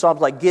things in the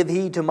Psalms like, give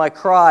heed to my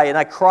cry, and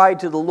I cried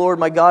to the Lord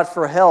my God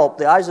for help.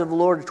 The eyes of the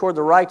Lord are toward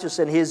the righteous,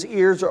 and His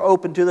ears are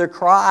open to their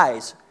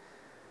cries.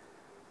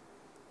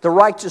 The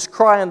righteous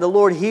cry, and the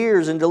Lord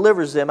hears and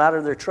delivers them out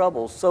of their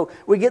troubles. So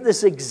we get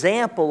this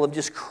example of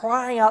just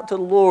crying out to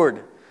the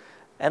Lord,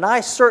 and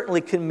I certainly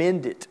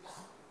commend it.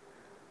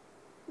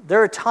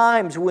 There are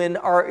times when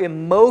our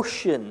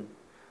emotion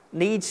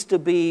needs to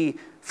be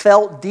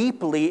felt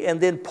deeply and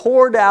then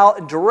poured out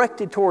and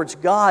directed towards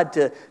God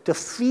to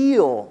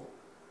feel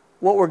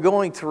what we're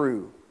going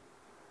through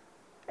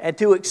and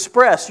to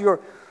express.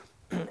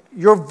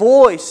 Your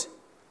voice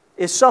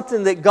is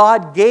something that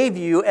God gave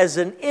you as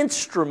an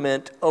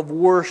instrument of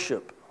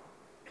worship.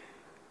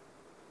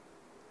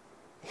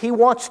 He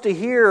wants to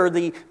hear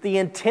the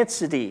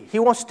intensity. He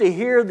wants to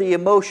hear the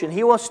emotion.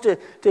 He wants to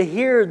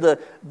hear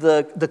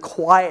the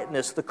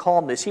quietness, the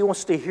calmness. He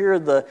wants to hear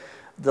the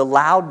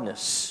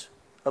loudness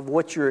of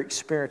what you're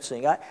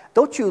experiencing.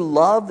 Don't you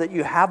love that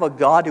you have a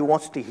God who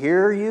wants to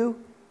hear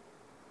you?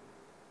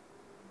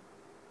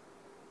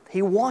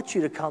 He wants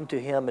you to come to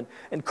Him,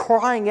 and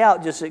crying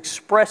out just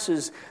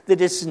expresses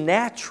that it's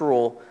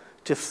natural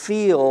to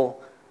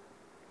feel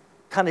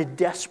kind of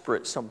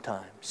desperate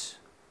sometimes.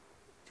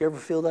 Do you ever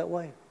feel that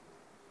way?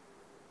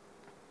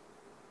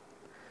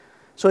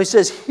 So he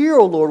says, hear,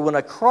 O Lord, when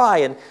I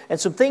cry, and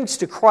some things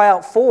to cry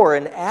out for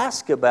and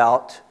ask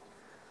about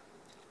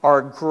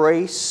are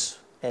grace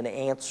and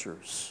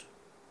answers.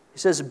 He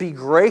says, be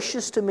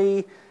gracious to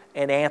me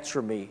and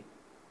answer me.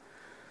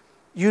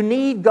 You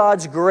need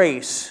God's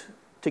grace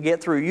to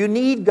get through. You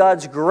need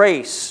God's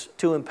grace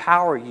to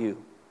empower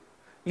you.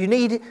 You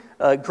need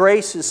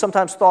grace is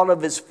sometimes thought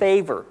of as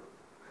favor.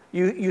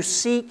 You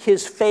seek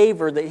His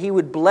favor, that He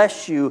would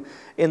bless you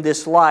in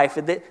this life,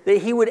 and that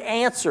He would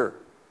answer.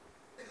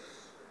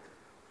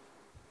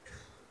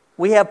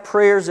 We have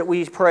prayers that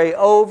we pray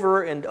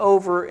over and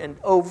over and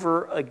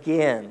over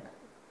again.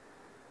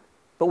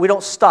 But we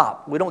don't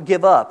stop. We don't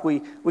give up.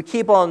 We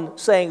keep on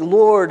saying,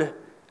 Lord,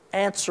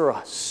 answer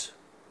us.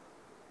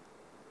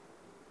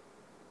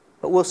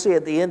 But we'll see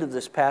at the end of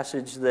this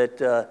passage that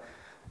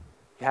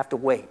you have to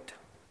wait.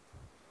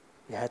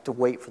 You have to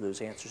wait for those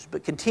answers.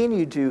 But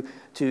continue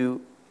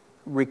to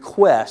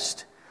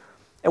request.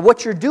 And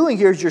what you're doing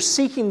here is you're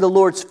seeking the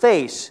Lord's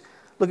face.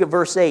 Look at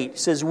verse 8. It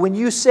says, when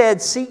you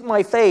said, seek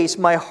my face,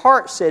 my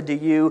heart said to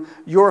you,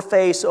 your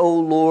face, O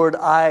Lord,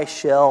 I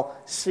shall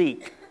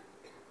seek.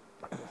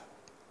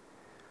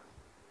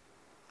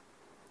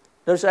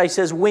 Notice how he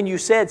says, when you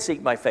said,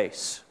 seek my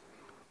face.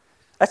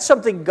 That's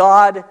something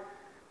God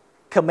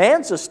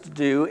commands us to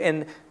do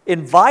and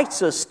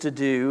invites us to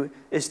do,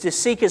 is to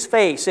seek His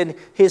face. And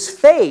His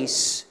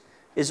face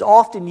is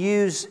often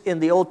used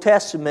in the Old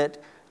Testament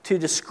to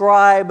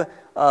describe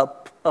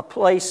a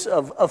place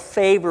of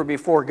favor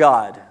before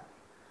God.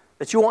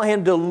 That you want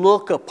Him to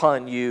look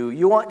upon you.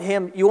 You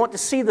want to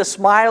see the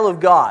smile of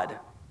God.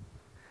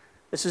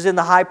 This is in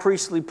the high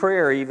priestly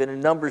prayer, even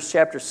in Numbers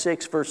chapter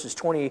 6, verses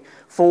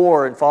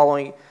 24 and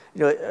following.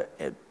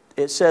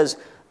 It says,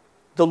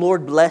 the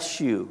Lord bless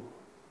you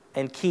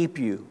and keep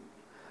you.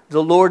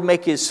 The Lord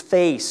make His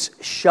face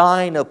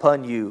shine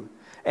upon you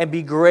and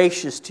be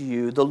gracious to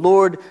you. The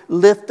Lord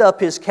lift up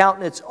His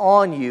countenance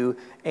on you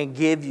and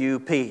give you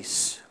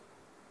peace.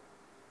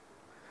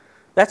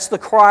 That's the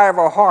cry of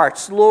our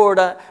hearts. Lord,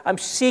 I'm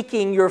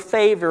seeking your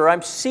favor.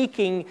 I'm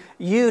seeking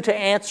you to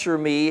answer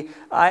me.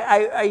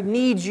 I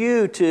need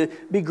you to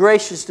be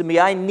gracious to me.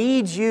 I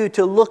need you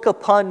to look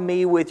upon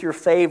me with your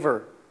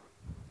favor.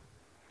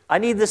 I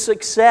need the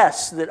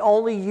success that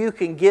only you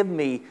can give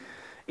me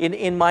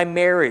in my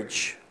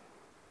marriage.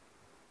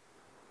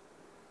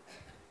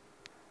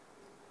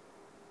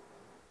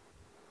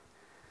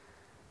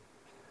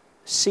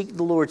 Seek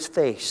the Lord's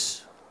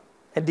face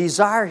and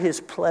desire His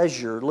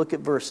pleasure. Look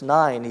at verse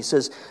 9. He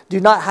says, do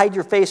not hide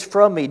your face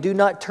from me. Do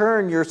not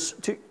turn your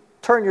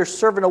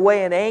servant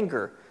away in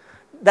anger.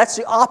 That's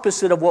the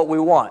opposite of what we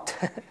want.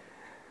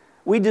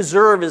 We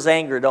deserve His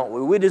anger, don't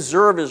we? We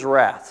deserve His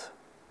wrath.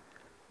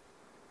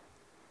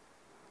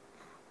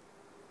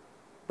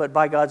 But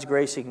by God's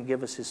grace, He can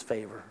give us His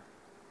favor.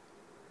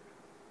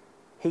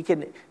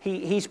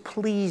 He's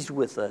pleased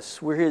with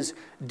us. We're His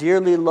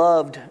dearly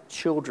loved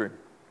children.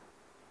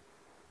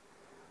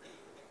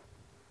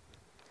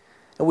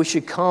 And we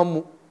should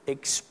come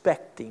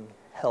expecting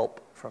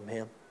help from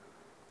Him.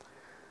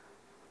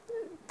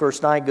 Verse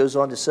 9 goes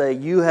on to say,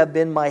 you have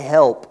been my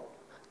help.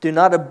 Do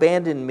not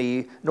abandon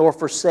me, nor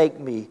forsake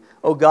me,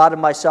 O God of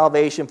my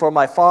salvation, for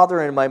my father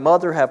and my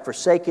mother have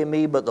forsaken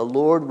me, but the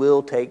Lord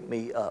will take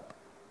me up.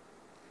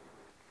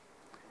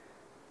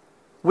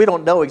 We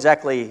don't know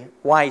exactly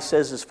why he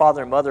says his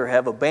father and mother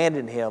have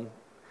abandoned him,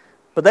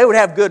 but they would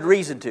have good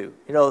reason to.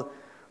 You know,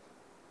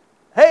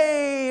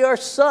 hey, our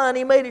son,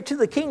 he made it to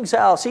the king's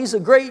house. He's a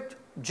great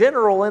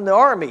general in the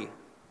army.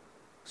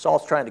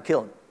 Saul's trying to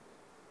kill him.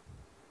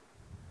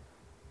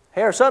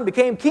 Hey, our son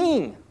became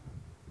king.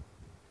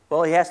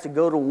 Well, he has to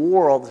go to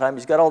war all the time.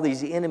 He's got all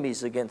these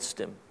enemies against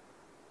him.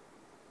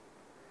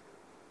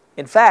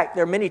 In fact,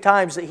 there are many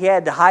times that he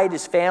had to hide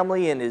his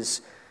family and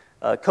his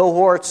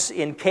cohorts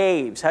in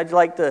caves. How'd you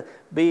like to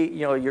be,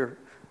 you're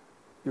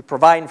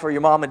providing for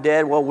your mom and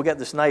dad? Well, we got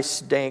this nice,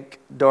 dank,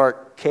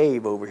 dark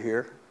cave over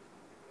here.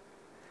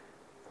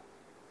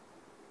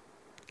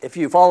 If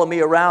you follow me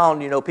around,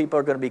 people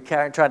are going to be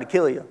trying to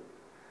kill you.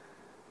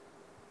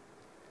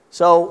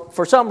 So,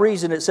 for some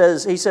reason, he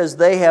says,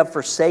 they have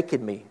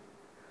forsaken me.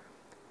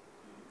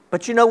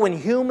 But when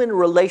human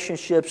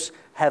relationships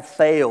have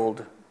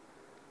failed,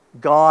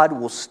 God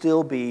will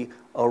still be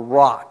a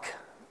rock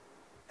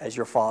as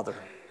your father.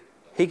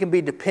 He can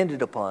be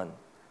depended upon.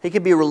 He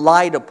can be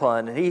relied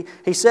upon. And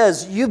he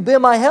says, you've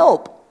been my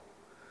help.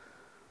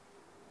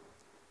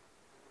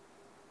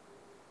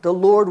 The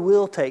Lord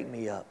will take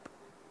me up.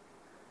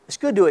 It's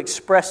good to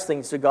express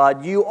things to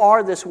God. You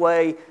are this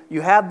way,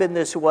 you have been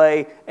this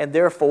way, and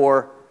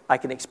therefore I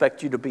can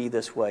expect you to be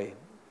this way.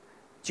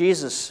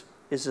 Jesus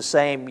is the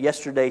same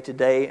yesterday,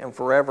 today, and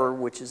forever,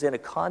 which is in a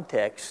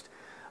context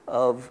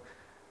of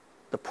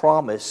the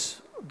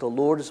promise, the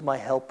Lord is my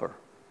helper.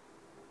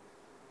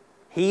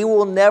 He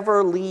will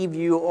never leave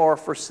you or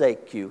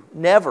forsake you.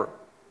 Never.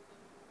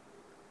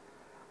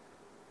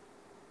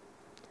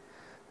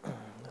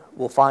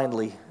 We'll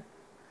finally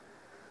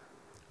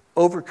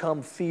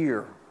overcome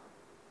fear,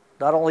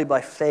 not only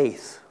by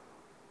faith,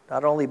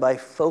 not only by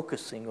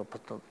focusing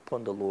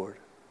upon the Lord,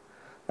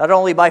 not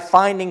only by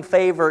finding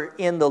favor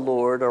in the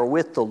Lord or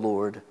with the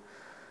Lord,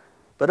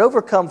 but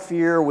overcome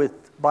fear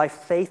by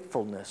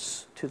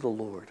faithfulness to the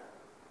Lord.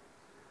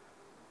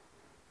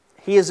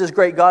 He is this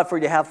great God for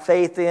you to have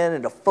faith in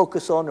and to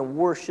focus on and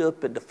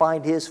worship and to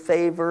find His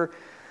favor.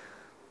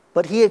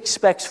 But He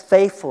expects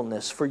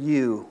faithfulness for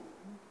you.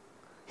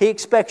 He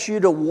expects you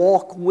to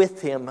walk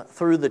with Him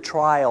through the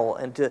trial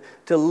and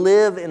to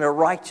live in a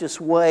righteous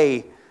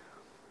way.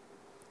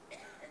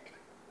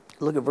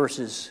 Look at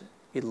verses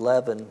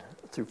 11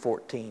 through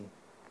 14.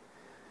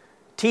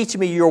 Teach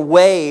me your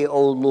way,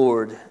 O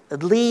Lord.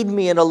 Lead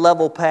me in a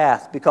level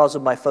path because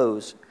of my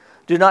foes.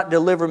 Do not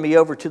deliver me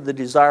over to the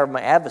desire of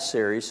my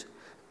adversaries,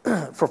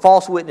 for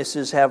false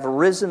witnesses have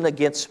arisen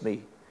against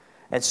me,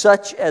 and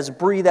such as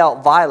breathe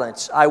out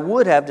violence. I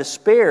would have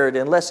despaired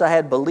unless I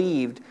had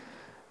believed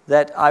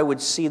that I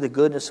would see the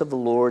goodness of the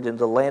Lord in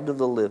the land of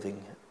the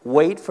living.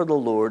 Wait for the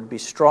Lord, be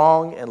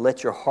strong, and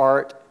let your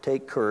heart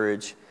take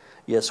courage.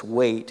 Yes,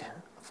 wait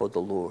for the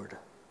Lord.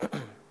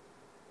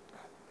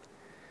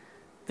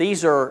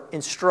 These are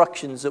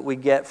instructions that we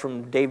get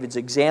from David's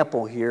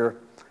example here.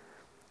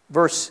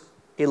 Verse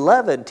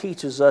 11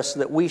 teaches us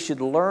that we should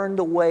learn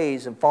the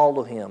ways and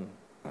follow Him.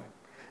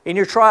 In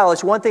your trial,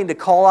 it's one thing to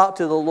call out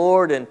to the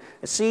Lord and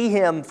see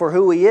Him for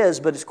who He is,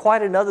 but it's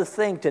quite another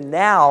thing to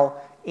now,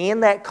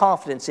 in that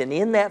confidence and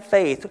in that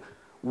faith,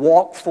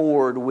 walk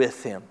forward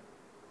with Him.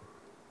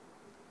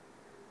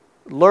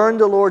 Learn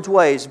the Lord's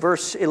ways.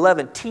 Verse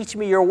 11, teach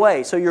me your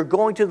way. So you're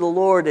going to the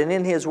Lord and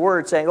in His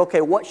Word saying,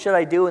 okay, what should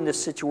I do in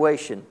this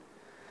situation?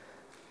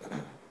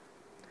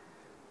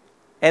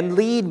 And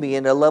lead me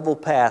in a level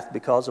path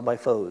because of my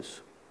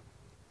foes.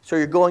 So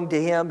you're going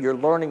to Him, you're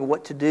learning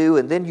what to do,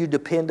 and then you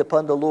depend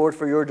upon the Lord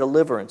for your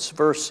deliverance.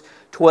 Verse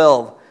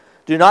 12,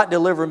 do not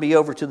deliver me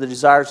over to the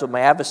desires of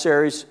my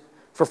adversaries,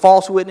 for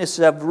false witnesses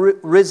have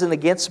risen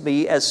against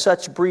me, as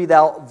such breathe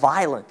out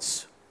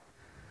violence.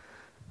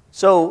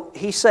 So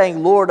he's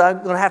saying, Lord, I'm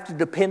going to have to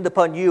depend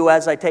upon you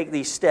as I take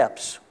these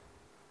steps.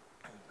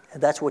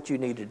 And that's what you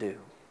need to do.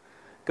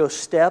 Go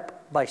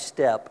step by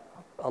step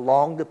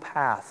along the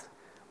path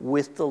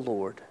with the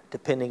Lord,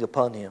 depending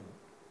upon Him.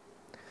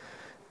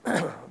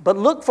 But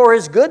look for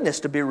His goodness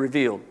to be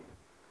revealed.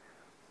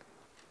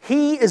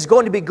 He is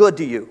going to be good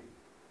to you.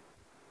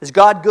 Is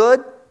God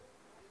good?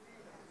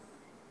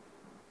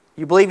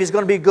 You believe He's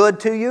going to be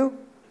good to you?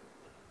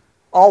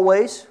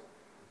 Always?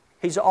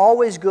 He's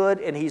always good,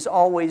 and He's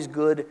always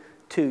good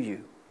to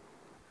you.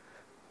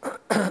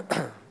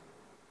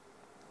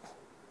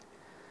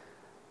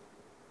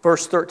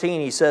 Verse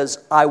 13, he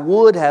says, I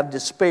would have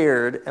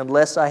despaired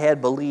unless I had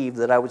believed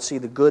that I would see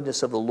the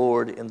goodness of the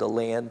Lord in the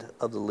land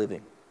of the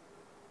living.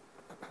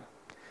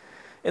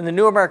 In the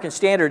New American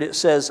Standard, it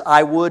says,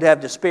 I would have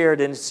despaired,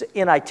 and it's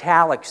in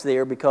italics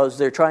there because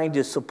they're trying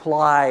to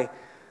supply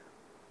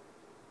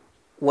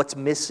what's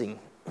missing.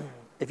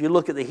 If you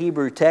look at the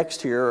Hebrew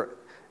text here,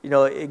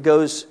 it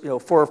goes,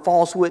 for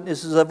false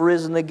witnesses have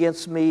risen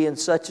against me, and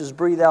such as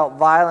breathe out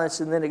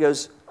violence, and then it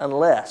goes,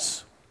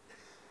 unless.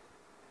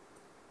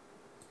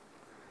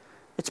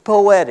 It's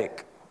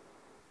poetic.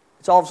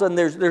 It's all of a sudden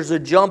there's a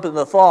jump in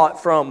the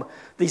thought from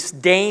this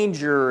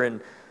danger and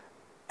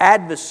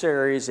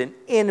adversaries and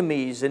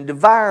enemies and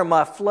devour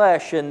my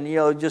flesh, and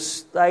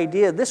just the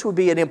idea this would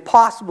be an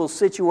impossible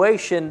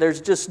situation. There's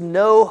just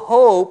no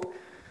hope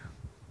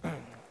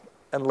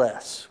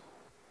unless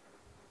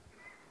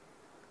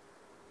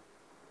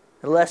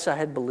I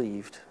had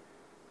believed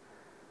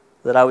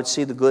that I would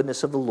see the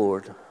goodness of the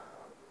Lord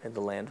in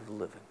the land of the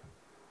living.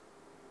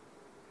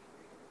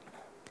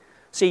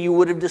 See, you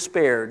would have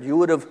despaired. You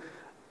would have,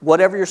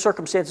 whatever your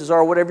circumstances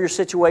are, whatever your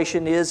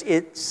situation is,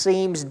 it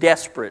seems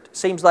desperate. It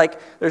seems like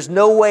there's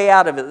no way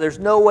out of it. There's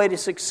no way to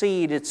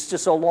succeed. It's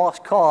just a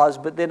lost cause.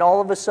 But then all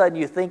of a sudden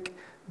you think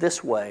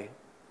this way.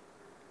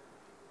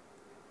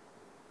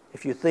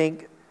 If you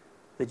think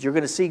that you're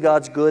going to see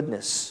God's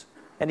goodness.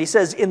 And he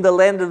says, in the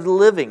land of the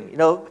living.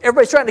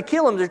 Everybody's trying to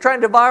kill him. They're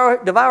trying to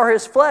devour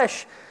his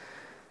flesh.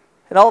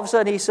 And all of a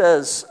sudden he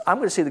says, I'm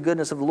going to see the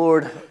goodness of the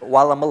Lord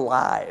while I'm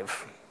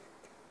alive.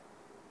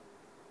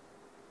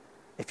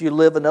 If you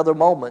live another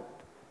moment,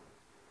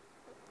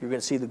 you're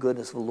going to see the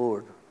goodness of the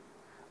Lord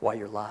while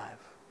you're alive.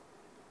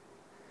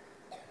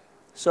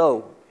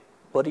 So,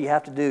 what do you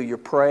have to do? You're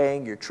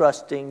praying, you're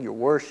trusting, you're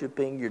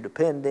worshiping, you're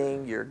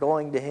depending, you're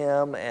going to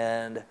Him,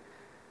 and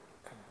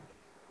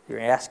you're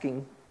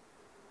asking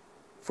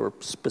for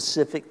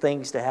specific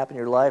things to happen in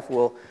your life.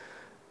 Well,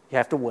 you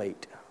have to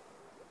wait.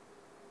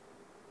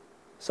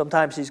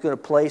 Sometimes He's going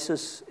to place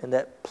us in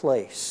that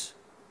place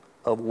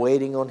of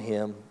waiting on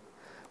Him,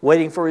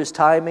 waiting for His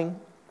timing.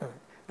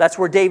 That's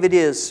where David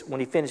is when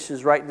he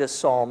finishes writing this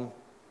psalm.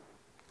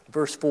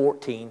 Verse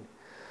 14.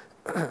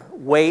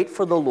 Wait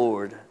for the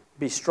Lord.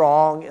 Be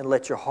strong and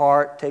let your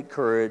heart take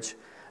courage.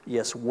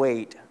 Yes,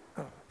 wait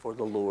for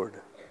the Lord.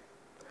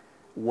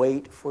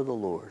 Wait for the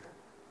Lord.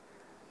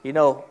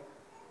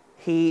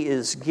 He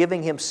is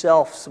giving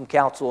Himself some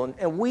counsel.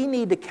 And we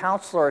need to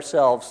counsel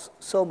ourselves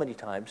so many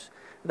times.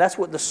 And that's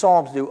what the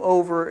Psalms do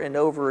over and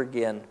over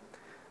again.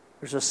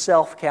 There's a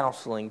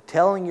self-counseling.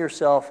 Telling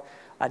yourself,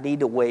 I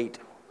need to wait.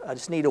 I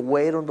just need to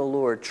wait on the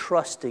Lord,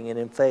 trusting and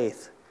in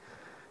faith.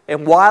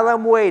 And while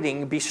I'm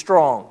waiting, be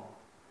strong.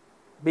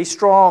 Be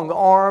strong,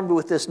 armed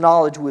with this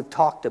knowledge we've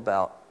talked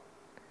about.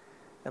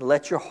 And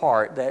let your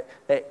heart,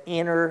 that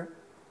inner,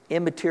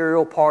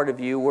 immaterial part of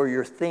you where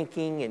you're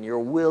thinking and you're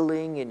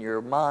willing and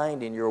your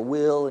mind and your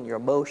will and your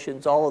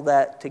emotions, all of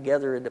that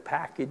together in the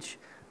package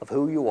of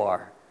who you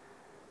are,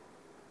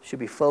 should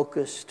be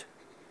focused,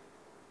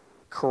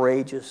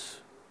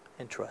 courageous,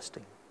 and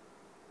trusting.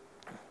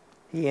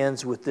 He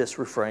ends with this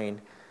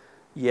refrain,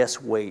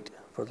 yes, wait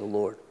for the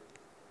Lord.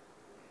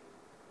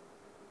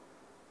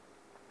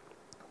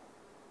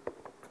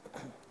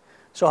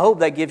 So I hope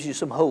that gives you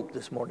some hope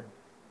this morning.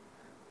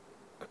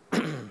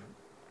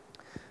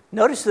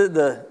 Notice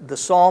that the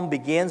psalm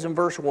begins in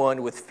verse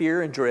 1 with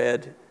fear and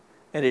dread,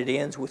 and it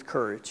ends with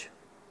courage.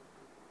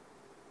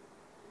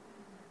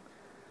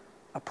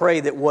 I pray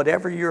that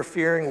whatever you're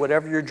fearing,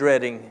 whatever you're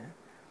dreading,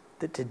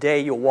 that today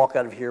you'll walk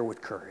out of here with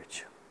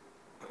courage.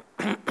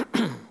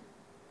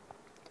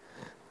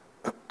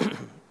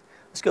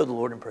 Let's go to the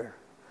Lord in prayer.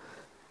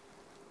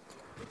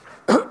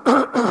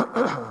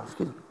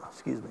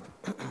 Excuse me.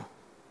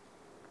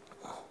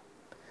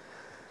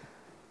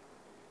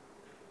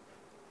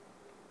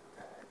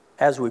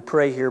 As we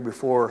pray here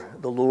before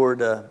the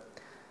Lord, I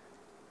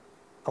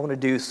want to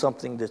do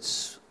something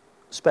that's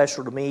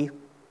special to me.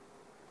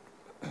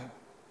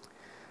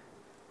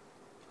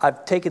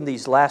 I've taken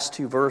these last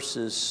two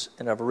verses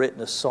and I've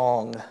written a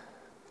song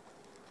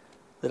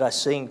that I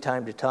sing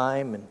time to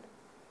time, and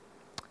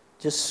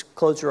just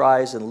close your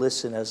eyes and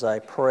listen as I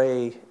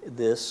pray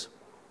this.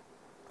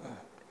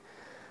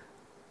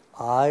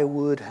 I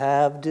would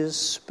have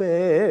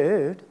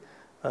despaired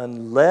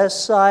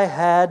unless I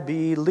had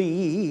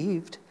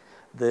believed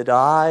that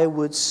I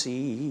would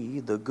see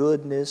the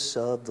goodness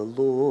of the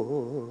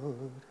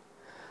Lord.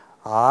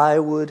 I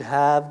would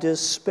have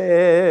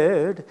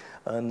despaired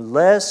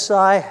unless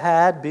I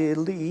had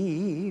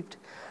believed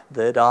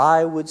that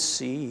I would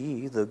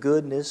see the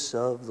goodness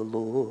of the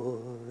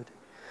Lord.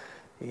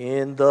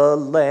 In the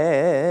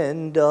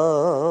land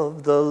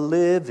of the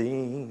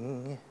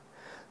living,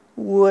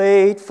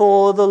 wait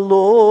for the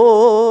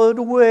Lord,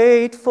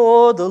 wait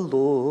for the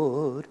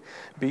Lord.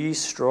 Be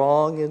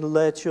strong and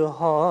let your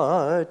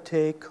heart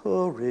take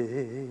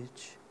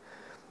courage.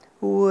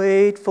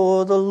 Wait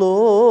for the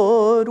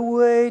Lord,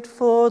 wait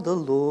for the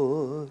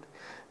Lord.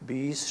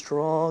 Be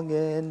strong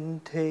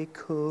and take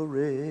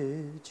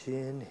courage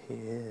in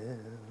Him.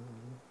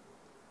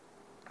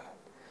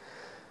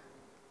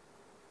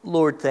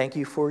 Lord, thank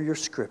you for your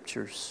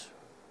scriptures.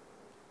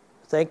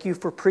 Thank you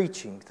for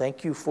preaching.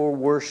 Thank you for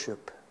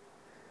worship.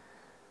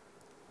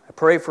 I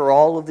pray for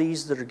all of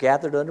these that are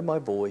gathered under my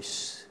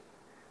voice,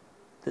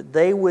 that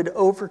they would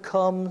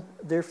overcome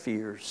their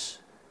fears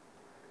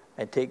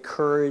and take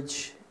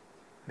courage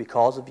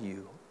because of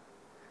you.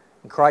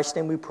 In Christ's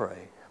name we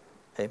pray.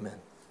 Amen.